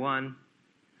chapter 1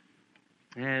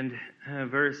 and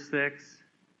verse 6.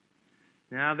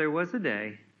 "Now there was a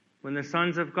day when the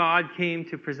sons of God came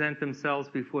to present themselves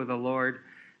before the Lord,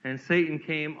 and Satan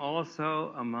came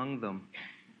also among them."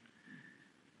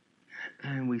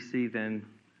 And we see then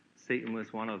Satan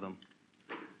was one of them.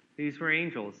 These were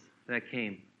angels that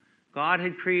came. God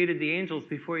had created the angels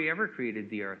before he ever created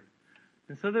the earth.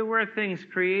 And so there were things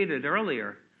created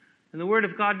earlier. And the Word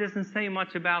of God doesn't say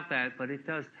much about that, but it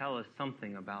does tell us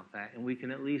something about that. And we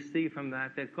can at least see from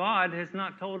that that God has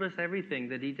not told us everything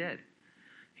that he did.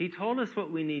 He told us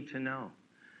what we need to know.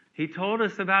 He told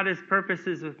us about his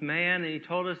purposes with man, and he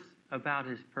told us about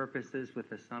his purposes with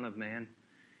the Son of Man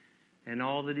and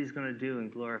all that he's going to do in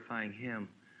glorifying him.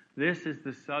 This is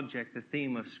the subject, the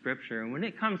theme of Scripture. And when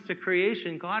it comes to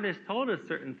creation, God has told us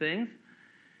certain things,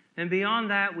 and beyond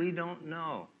that, we don't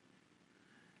know.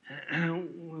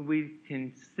 We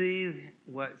can see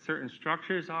what certain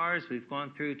structures are, as we've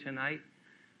gone through tonight,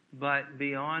 But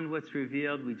beyond what's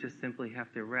revealed, we just simply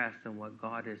have to rest on what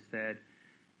God has said,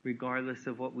 regardless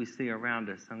of what we see around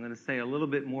us. I'm going to say a little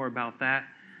bit more about that.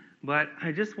 But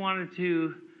I just wanted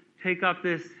to take up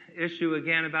this issue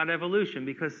again about evolution,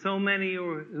 because so many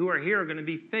who are here are going to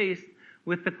be faced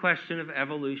with the question of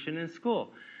evolution in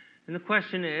school. And the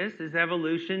question is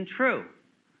evolution true?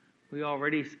 We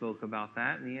already spoke about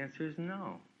that, and the answer is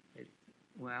no.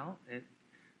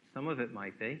 Some of it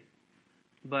might be,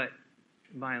 but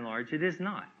by and large, it is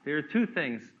not. There are two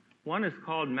things. One is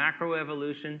called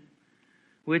macroevolution,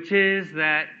 which is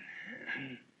that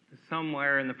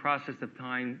somewhere in the process of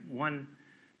time, one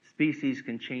species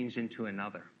can change into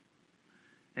another.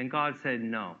 And God said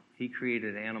no. He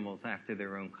created animals after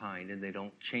their own kind, and they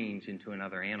don't change into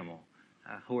another animal.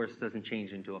 A horse doesn't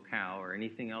change into a cow or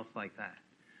anything else like that.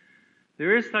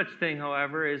 There is such thing,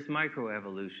 however, as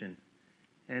microevolution,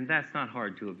 and that's not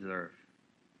hard to observe.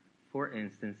 For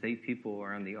instance, 8 people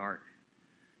were on the ark,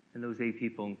 and those 8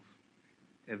 people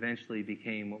eventually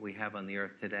became what we have on the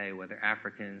earth today, whether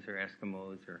Africans or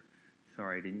Eskimos or,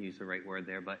 sorry, I didn't use the right word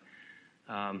there, but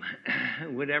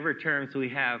whatever terms we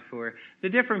have for the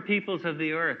different peoples of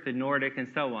the earth, the Nordic and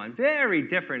so on, very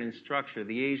different in structure,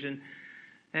 the Asian.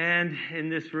 And in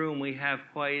this room, we have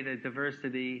quite a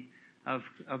diversity of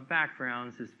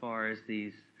backgrounds as far as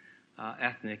these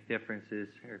ethnic differences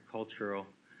or cultural,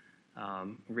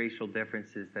 racial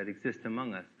differences that exist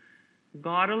among us.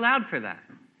 God allowed for that.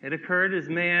 It occurred as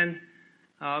man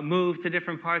moved to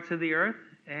different parts of the earth,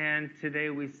 and today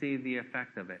we see the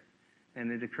effect of it. And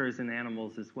it occurs in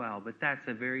animals as well. But that's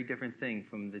a very different thing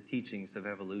from the teachings of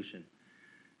evolution.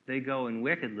 They go and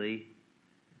wickedly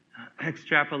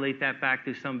extrapolate that back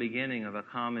to some beginning of a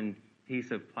common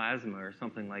piece of plasma or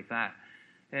something like that.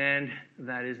 And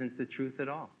that isn't the truth at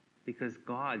all, because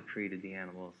God created the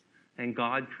animals and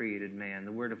God created man.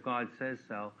 The Word of God says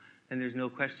so, and there's no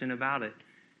question about it.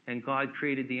 And God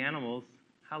created the animals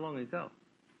how long ago?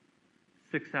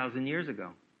 6,000 years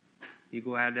ago. You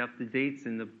go add up the dates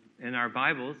in our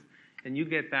Bibles, and you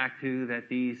get back to that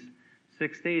these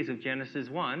 6 days of Genesis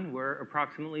 1 were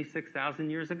approximately 6,000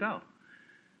 years ago.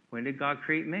 When did God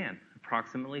create man?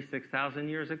 Approximately 6,000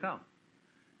 years ago.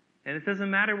 And it doesn't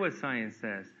matter what science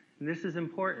says. This is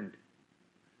important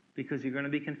because you're going to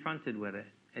be confronted with it.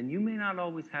 And you may not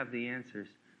always have the answers,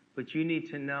 but you need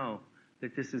to know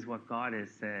that this is what God has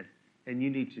said, and you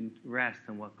need to rest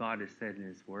on what God has said in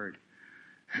His Word.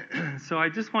 So I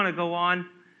just want to go on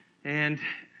and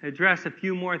address a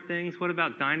few more things. What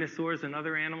about dinosaurs and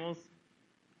other animals?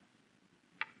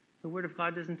 The Word of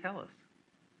God doesn't tell us.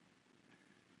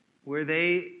 Were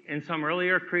they in some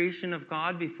earlier creation of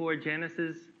God before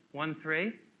Genesis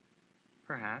 1:3?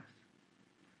 Perhaps.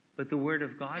 But the Word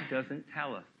of God doesn't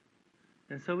tell us.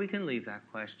 And so we can leave that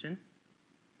question.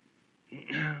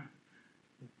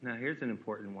 Now here's an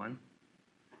important one.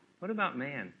 What about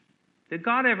man? Did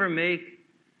God ever make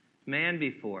man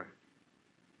before?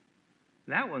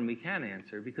 That one we can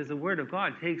answer, because the Word of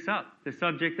God takes up the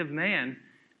subject of man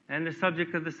and the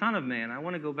subject of the Son of Man. I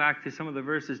want to go back to some of the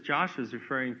verses Josh was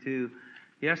referring to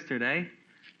yesterday.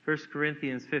 1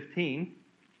 Corinthians 15.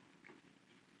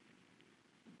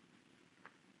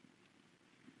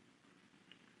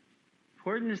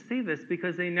 Important to see this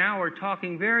because they now are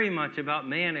talking very much about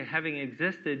man having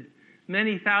existed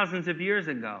many thousands of years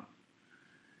ago,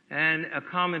 and a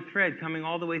common thread coming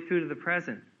all the way through to the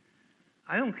present.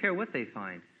 I don't care what they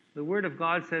find. The Word of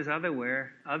God says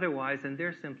otherwise, and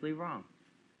they're simply wrong.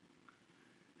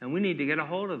 And we need to get a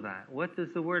hold of that. What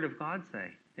does the Word of God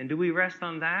say? And do we rest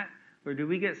on that, or do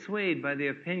we get swayed by the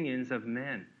opinions of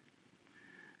men?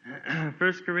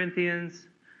 1 Corinthians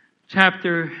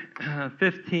chapter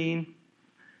 15,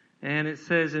 and it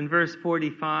says in verse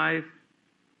 45,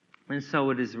 and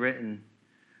so it is written,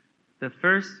 the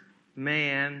first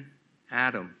man,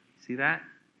 Adam. See that?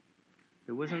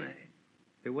 There wasn't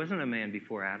a man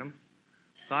before Adam.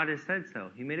 God has said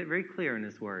so. He made it very clear in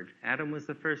His Word. Adam was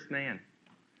the first man.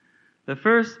 The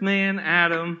first man,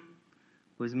 Adam,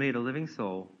 was made a living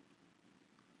soul.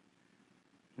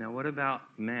 Now, what about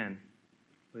men?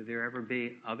 Will there ever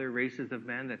be other races of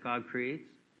men that God creates?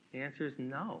 The answer is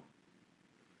no.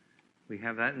 We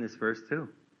have that in this verse too.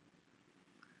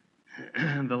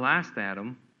 The last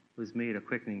Adam was made a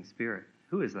quickening spirit.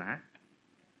 Who is that?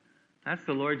 That's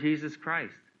the Lord Jesus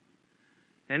Christ.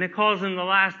 And it calls him the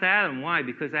last Adam. Why?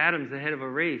 Because Adam's the head of a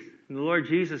race. And the Lord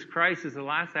Jesus Christ is the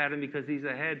last Adam because He's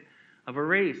the head of a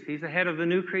race. He's the head of the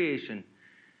new creation.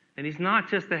 And He's not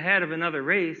just the head of another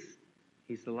race.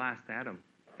 He's the last Adam.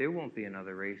 There won't be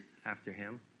another race after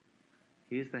Him.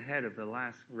 He's the head of the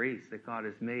last race that God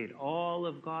has made. All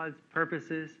of God's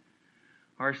purposes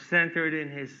are centered in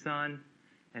His Son.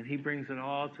 And he brings it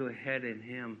all to a head in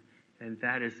him. And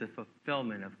that is the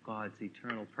fulfillment of God's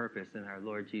eternal purpose in our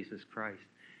Lord Jesus Christ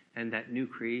and that new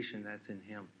creation that's in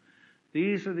him.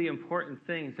 These are the important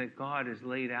things that God has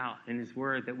laid out in his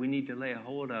word that we need to lay a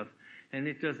hold of. And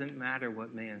it doesn't matter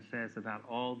what man says about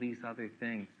all these other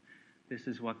things. This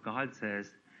is what God says,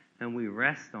 and we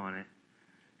rest on it.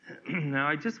 Now,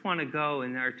 I just want to go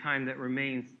in our time that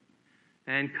remains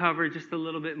and cover just a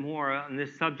little bit more on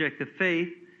this subject of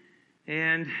faith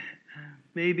and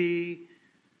maybe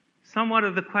somewhat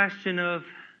of the question of,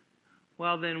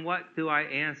 well, then what do I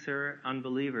answer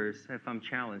unbelievers if I'm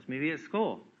challenged? Maybe at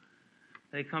school.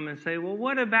 They come and say, well,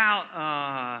 what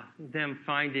about them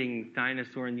finding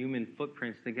dinosaur and human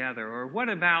footprints together? Or what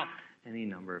about any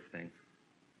number of things?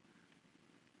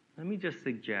 Let me just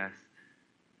suggest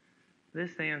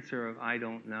this answer of I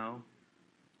don't know,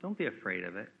 don't be afraid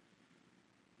of it.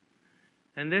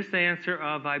 And this answer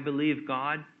of I believe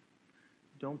God,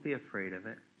 don't be afraid of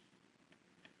it.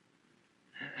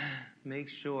 Make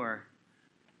sure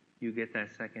you get that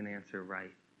second answer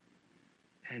right.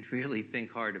 And really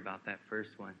think hard about that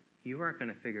first one. You aren't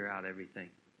going to figure out everything.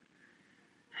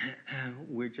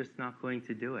 We're just not going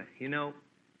to do it. You know,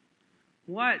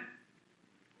 what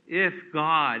if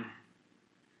God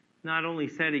not only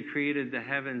said he created the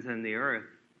heavens and the earth,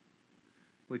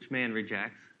 which man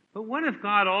rejects, but what if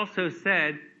God also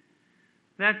said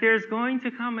that there's going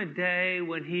to come a day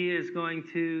when he is going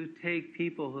to take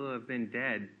people who have been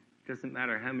dead, doesn't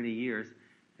matter how many years,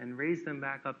 and raise them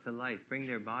back up to life, bring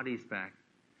their bodies back.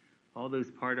 All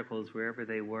those particles, wherever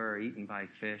they were, eaten by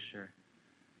fish or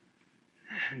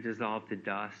dissolved to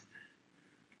dust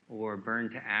or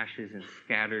burned to ashes and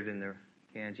scattered in the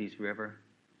Ganges River.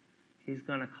 He's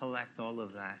going to collect all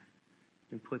of that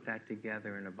and put that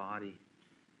together in a body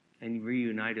and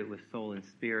reunite it with soul and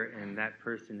spirit, and that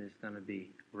person is going to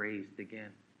be raised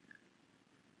again.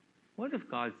 What if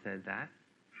God said that?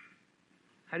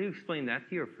 How do you explain that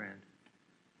to your friend?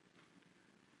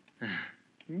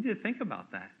 You need to think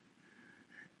about that.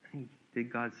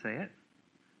 Did God say it?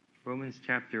 Romans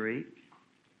chapter 8.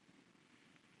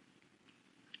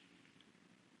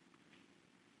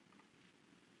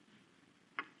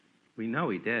 We know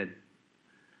he did.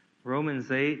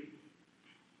 Romans 8,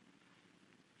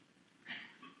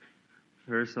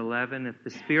 verse 11. If the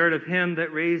spirit of him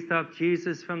that raised up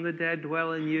Jesus from the dead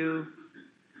dwell in you,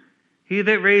 he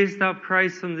that raised up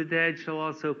Christ from the dead shall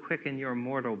also quicken your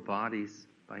mortal bodies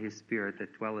by his spirit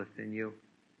that dwelleth in you.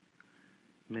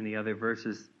 Many other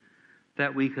verses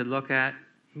that we could look at.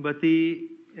 But the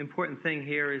important thing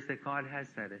here is that God has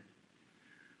said it.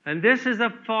 And this is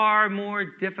a far more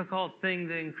difficult thing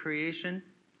than creation.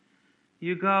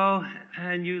 You go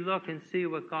and you look and see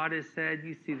what God has said.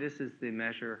 You see this is the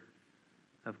measure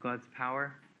of God's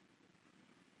power.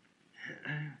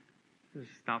 Just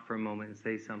stop for a moment and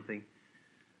say something.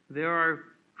 There are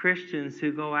Christians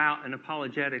who go out in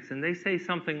apologetics and they say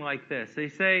something like this. They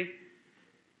say,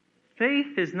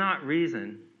 faith is not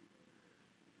reason,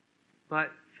 but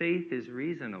faith is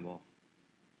reasonable.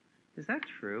 Is that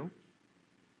true?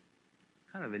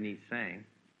 Kind of a neat saying.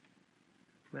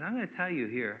 But I'm going to tell you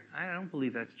here, I don't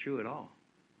believe that's true at all.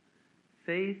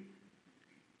 Faith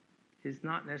is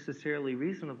not necessarily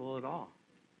reasonable at all.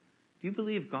 Do you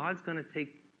believe God's going to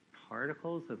take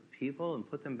particles of people and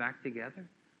put them back together?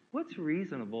 What's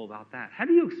reasonable about that? How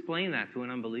do you explain that to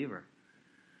an unbeliever?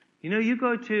 You know, you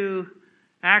go to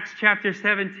Acts chapter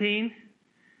 17,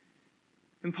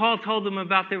 and Paul told them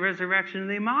about the resurrection, and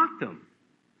they mocked him.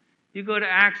 You go to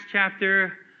Acts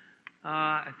chapter,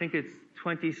 I think it's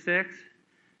 26,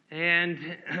 and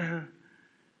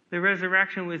the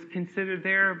resurrection was considered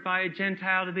there by a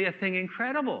Gentile to be a thing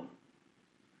incredible.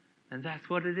 And that's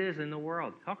what it is in the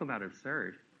world. Talk about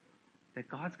absurd. That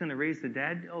God's going to raise the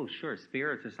dead? Oh, sure,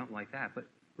 spirits or something like that. But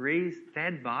raise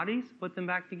dead bodies? Put them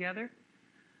back together?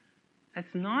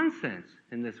 That's nonsense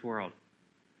in this world.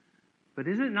 But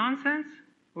is it nonsense?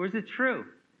 Or is it true?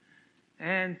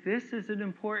 And this is an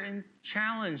important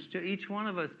challenge to each one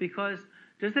of us, because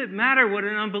does it matter what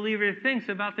an unbeliever thinks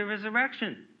about the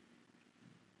resurrection?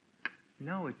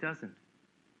 No, it doesn't.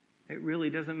 It really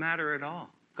doesn't matter at all.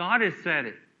 God has said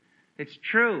it. It's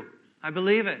true. I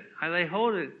believe it. I lay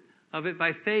hold of it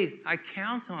by faith. I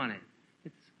count on it.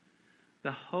 It's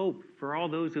the hope for all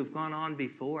those who have gone on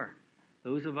before.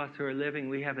 Those of us who are living,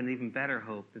 we have an even better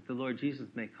hope that the Lord Jesus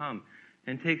may come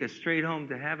and take us straight home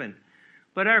to heaven.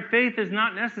 But our faith is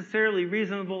not necessarily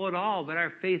reasonable at all, but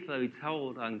our faith lays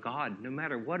hold on God, no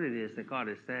matter what it is that God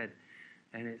has said.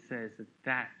 And it says that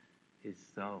that is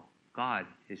so. God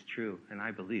is true, and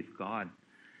I believe God.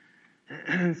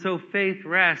 And so faith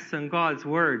rests on God's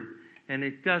word, and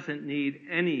it doesn't need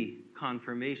any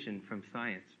confirmation from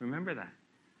science. Remember that.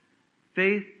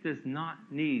 Faith does not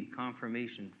need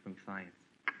confirmation from science.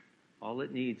 All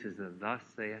it needs is a thus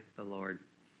saith the Lord.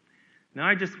 Now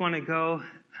I just want to go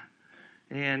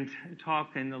and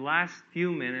talk in the last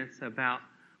few minutes about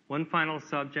one final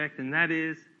subject, and that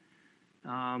is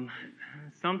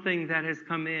something that has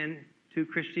come in to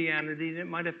Christianity that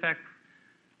might affect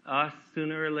us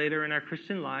sooner or later in our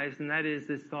Christian lives, and that is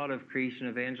this thought of creation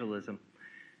evangelism.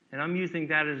 And I'm using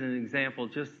that as an example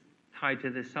just tied to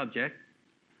this subject.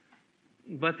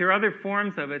 But there are other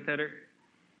forms of it that are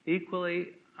equally,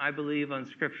 I believe,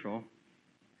 unscriptural.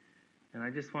 And I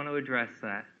just want to address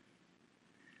that.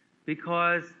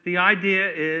 Because the idea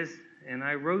is, and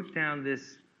I wrote down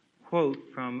this quote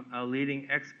from a leading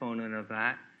exponent of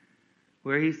that,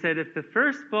 where he said, if the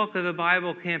first book of the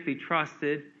Bible can't be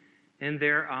trusted in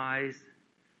their eyes,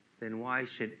 then why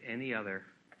should any other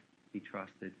be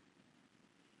trusted?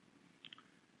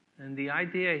 And the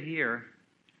idea here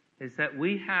is that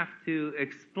we have to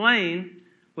explain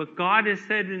what God has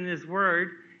said in His Word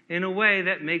in a way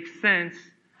that makes sense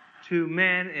to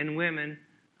men and women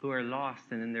who are lost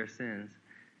and in their sins,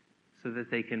 so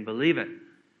that they can believe it.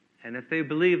 And if they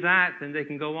believe that, then they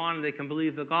can go on and they can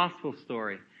believe the gospel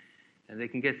story, and they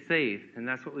can get saved. And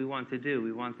that's what we want to do.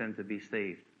 We want them to be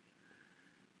saved.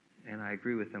 And I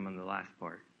agree with them on the last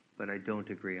part, but I don't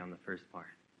agree on the first part.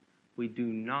 We do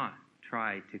not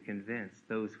try to convince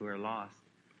those who are lost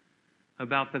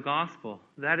about the gospel.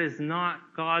 That is not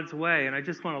God's way. And I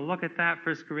just want to look at that,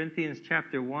 1 Corinthians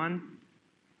chapter 1.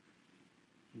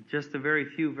 Just a very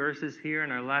few verses here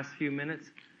in our last few minutes.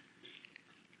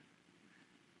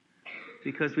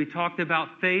 Because we talked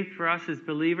about faith for us as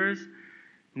believers.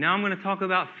 Now I'm going to talk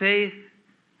about faith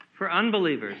for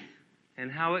unbelievers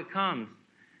and how it comes.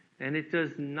 And it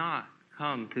does not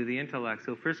come through the intellect.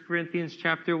 So 1 Corinthians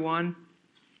chapter 1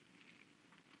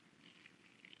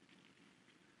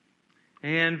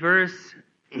 and verse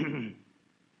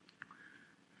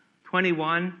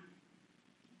 21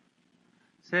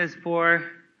 says, for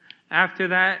after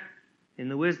that, in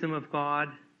the wisdom of God,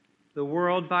 the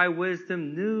world by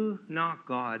wisdom knew not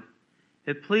God.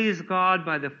 It pleased God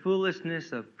by the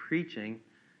foolishness of preaching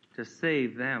to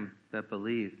save them that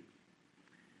believe.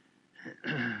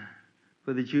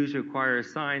 For the Jews require a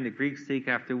sign, the Greeks seek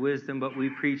after wisdom, but we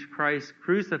preach Christ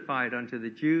crucified unto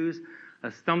the Jews,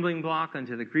 a stumbling block,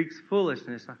 unto the Greeks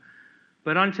foolishness,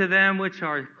 but unto them which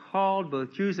are called,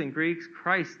 both Jews and Greeks,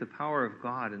 Christ the power of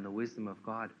God and the wisdom of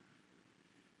God.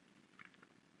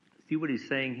 See what he's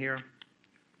saying here?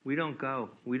 We don't go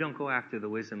after the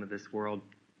wisdom of this world.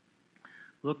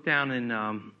 Look down in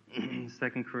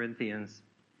 2 Corinthians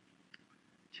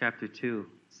chapter 2.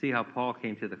 See how Paul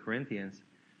came to the Corinthians.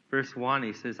 Verse 1,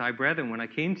 he says, I, brethren, when I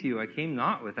came to you, I came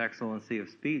not with excellency of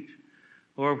speech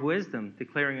or of wisdom,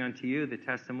 declaring unto you the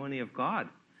testimony of God.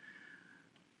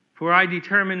 For I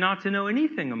determined not to know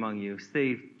anything among you,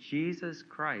 save Jesus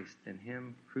Christ and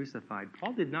Him crucified.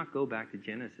 Paul did not go back to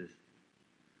Genesis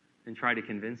and try to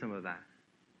convince them of that.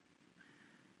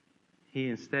 He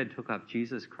instead took up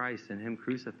Jesus Christ and Him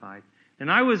crucified.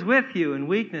 And I was with you in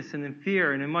weakness and in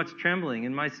fear and in much trembling,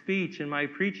 and my speech and my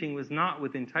preaching was not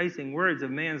with enticing words of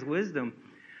man's wisdom,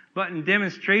 but in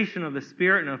demonstration of the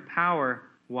Spirit and of power.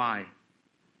 Why?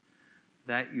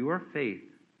 That your faith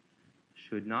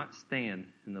should not stand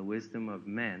in the wisdom of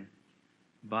men,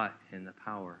 but in the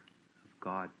power of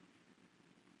God.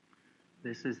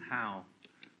 This is how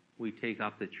we take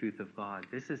up the truth of God.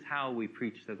 This is how we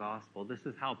preach the gospel. This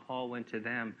is how Paul went to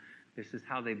them. This is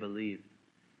how they believed.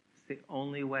 It's the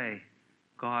only way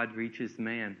God reaches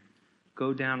man.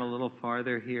 Go down a little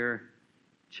farther here,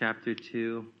 chapter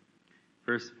 2,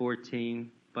 verse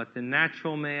 14. But the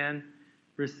natural man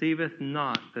receiveth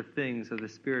not the things of the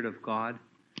Spirit of God,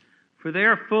 for they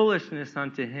are foolishness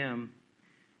unto him,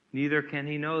 neither can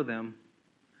he know them,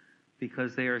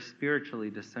 because they are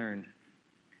spiritually discerned.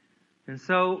 And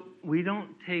so we don't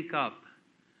take up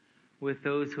with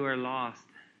those who are lost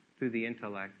through the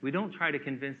intellect. We don't try to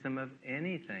convince them of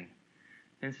anything.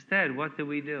 Instead, what do?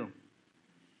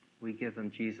 We give them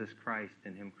Jesus Christ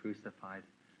and Him crucified.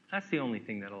 That's the only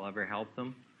thing that'll ever help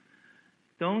them.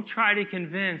 Don't try to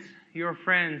convince your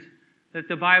friends that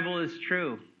the Bible is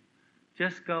true.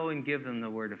 Just go and give them the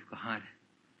Word of God.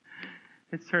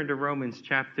 Let's turn to Romans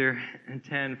chapter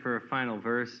 10 for a final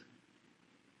verse.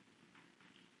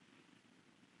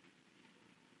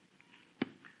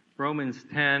 Romans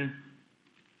 10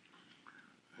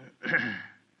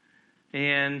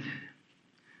 and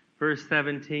verse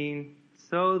 17.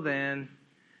 So then,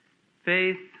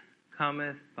 faith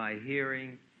cometh by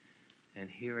hearing, and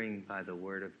hearing by the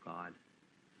word of God.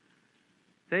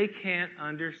 They can't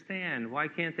understand. Why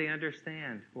can't they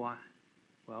understand? Why?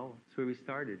 Well, that's where we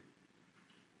started.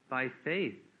 By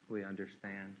faith, we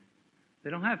understand.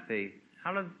 They don't have faith.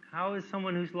 How is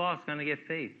someone who's lost going to get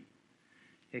faith?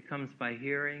 It comes by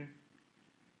hearing,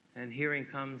 and hearing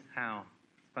comes how?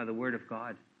 It's by the Word of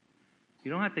God.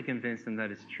 You don't have to convince them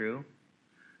that it's true.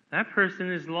 That person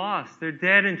is lost. They're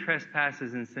dead in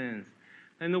trespasses and sins.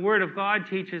 And the Word of God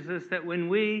teaches us that when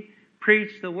we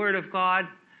preach the Word of God,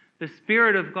 the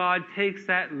Spirit of God takes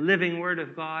that living Word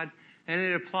of God and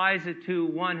it applies it to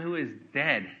one who is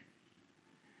dead.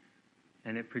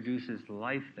 And it produces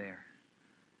life there.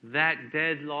 That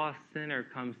dead, lost sinner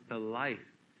comes to life.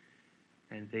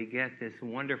 And they get this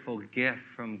wonderful gift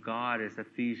from God, as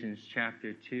Ephesians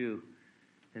chapter 2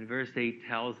 and verse 8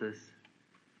 tells us.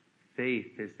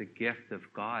 Faith is the gift of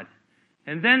God.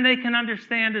 And then they can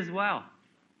understand as well.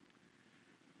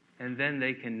 And then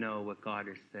they can know what God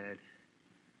has said.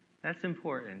 That's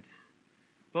important.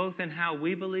 Both in how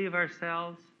we believe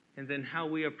ourselves and then how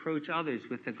we approach others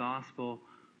with the gospel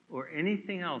or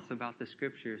anything else about the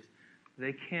scriptures.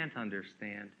 They can't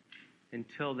understand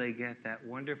until they get that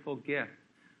wonderful gift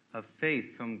of faith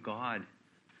from God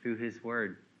through His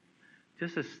Word.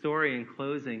 Just a story in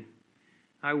closing.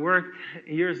 I worked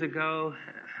years ago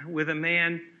with a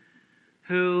man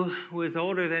who was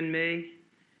older than me.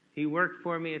 He worked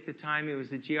for me at the time. He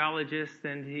was a geologist,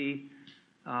 and he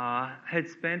had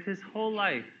spent his whole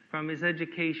life from his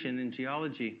education in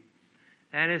geology.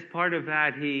 And as part of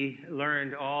that, he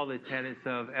learned all the tenets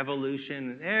of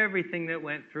evolution and everything that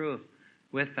went through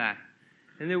with that.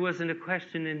 And there wasn't a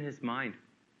question in his mind.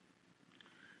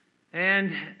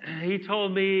 And he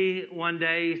told me one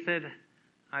day, he said,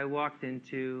 I walked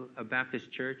into a Baptist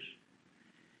church,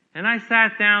 and I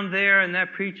sat down there, and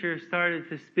that preacher started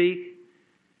to speak,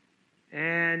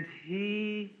 and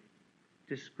he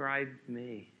described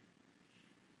me.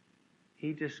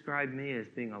 He described me as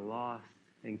being a lost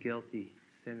and guilty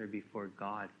sinner before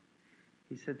God.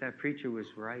 He said that preacher was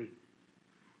right.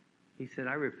 He said,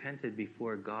 I repented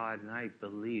before God, and I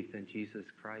believed in Jesus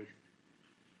Christ.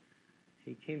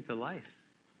 He came to life.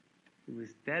 He was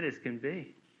dead as can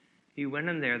be. He went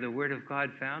in there. The Word of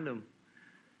God found him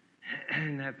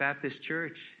in that Baptist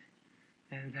church.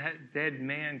 And that dead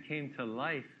man came to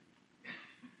life.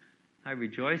 I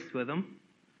rejoiced with him.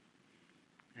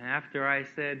 And after I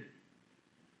said,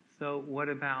 so what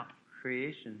about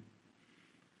creation?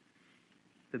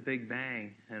 The Big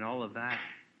Bang and all of that.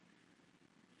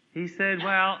 He said,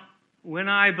 well, when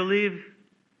I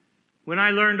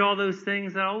learned all those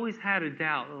things, I always had a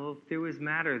doubt. Well, if there was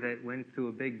matter that went through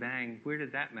a Big Bang, where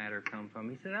did that matter come from?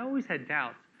 He said, I always had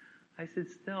doubts. I said,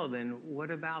 still, then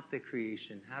what about the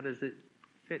creation? How does it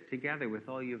fit together with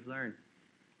all you've learned?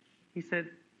 He said,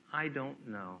 I don't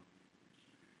know.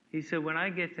 He said, when I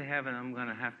get to heaven, I'm going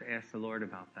to have to ask the Lord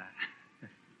about that.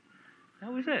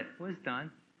 That was it. It was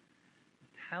done.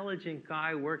 Intelligent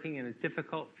guy working in a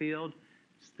difficult field,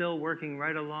 still working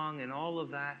right along and all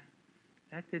of that.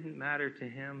 That didn't matter to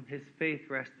him. His faith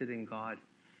rested in God.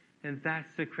 And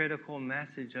that's the critical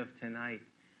message of tonight,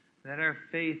 that our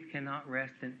faith cannot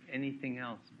rest in anything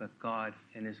else but God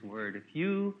and His Word. If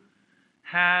you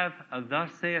have a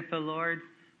thus saith the Lord,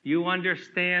 you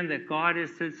understand that God has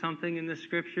said something in the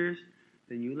Scriptures,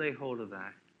 then you lay hold of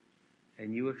that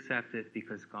and you accept it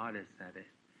because God has said it.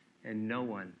 And no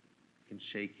one can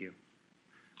shake you.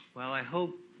 Well, I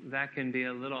hope that can be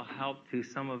a little help to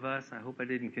some of us. I hope I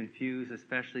didn't confuse,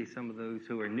 especially some of those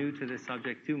who are new to this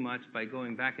subject too much by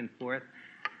going back and forth.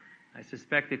 I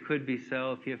suspect it could be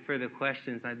so. If you have further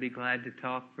questions, I'd be glad to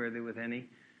talk further with any.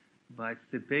 But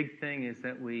the big thing is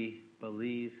that we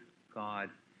believe God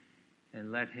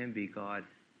and let Him be God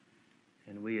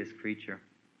and we as creature.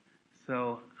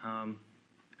 So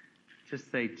just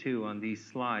say, too, on these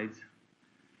slides,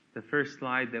 the first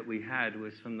slide that we had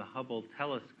was from the Hubble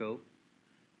telescope,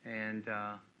 and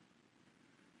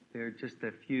there are just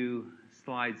a few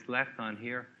slides left on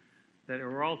here that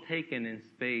are all taken in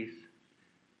space.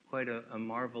 Quite a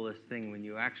marvelous thing when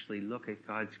you actually look at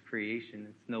God's creation.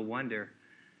 It's no wonder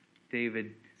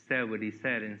David said what he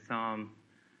said in Psalm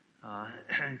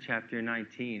chapter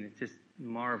 19. It's just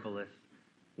marvelous.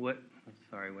 Went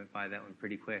by that one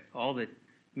pretty quick. All that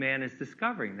man is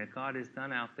discovering that God has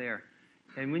done out there.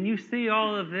 And when you see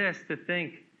all of this, to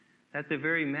think that the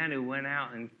very men who went out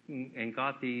and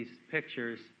got these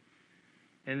pictures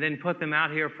and then put them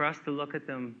out here for us to look at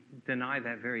them deny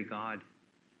that very God.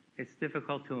 It's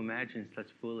difficult to imagine such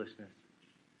foolishness.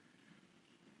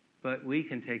 But we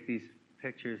can take these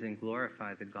pictures and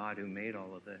glorify the God who made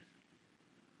all of this.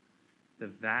 The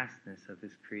vastness of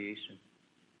His creation.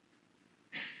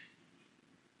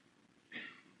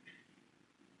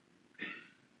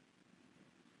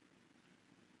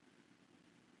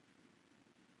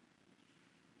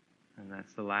 and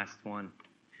that's the last one.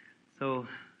 So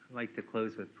I'd like to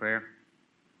close with prayer.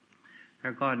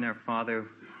 Our God and our Father,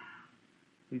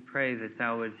 we pray that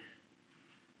thou would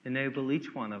enable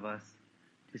each one of us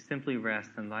to simply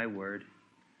rest in thy word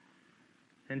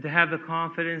and to have the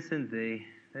confidence in thee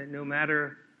that no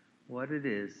matter what it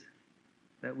is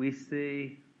that we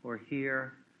see or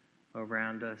hear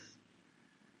around us,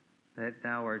 that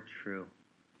thou art true.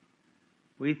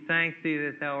 We thank thee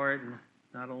that thou art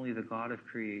not only the God of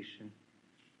creation,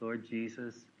 Lord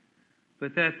Jesus,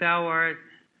 but that thou art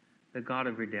the God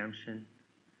of redemption.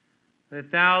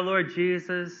 That thou, Lord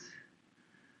Jesus,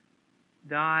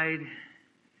 died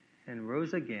and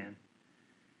rose again.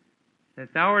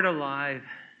 That thou art alive,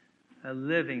 a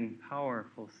living,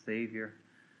 powerful Savior.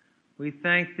 We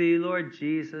thank thee, Lord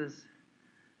Jesus,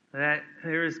 that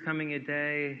there is coming a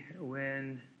day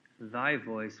when thy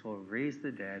voice will raise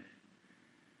the dead,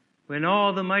 when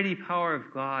all the mighty power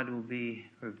of God will be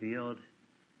revealed,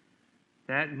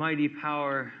 that mighty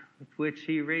power with which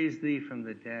he raised thee from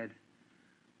the dead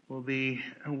will be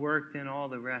worked in all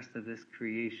the rest of this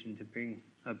creation to bring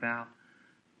about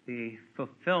the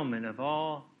fulfillment of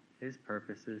all his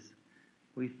purposes.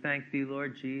 We thank thee,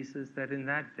 Lord Jesus, that in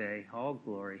that day all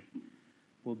glory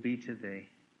will be to thee.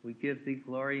 We give thee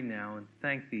glory now and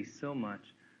thank thee so much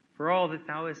for all that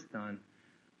thou hast done.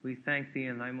 We thank thee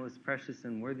in thy most precious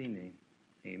and worthy name.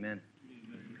 Amen.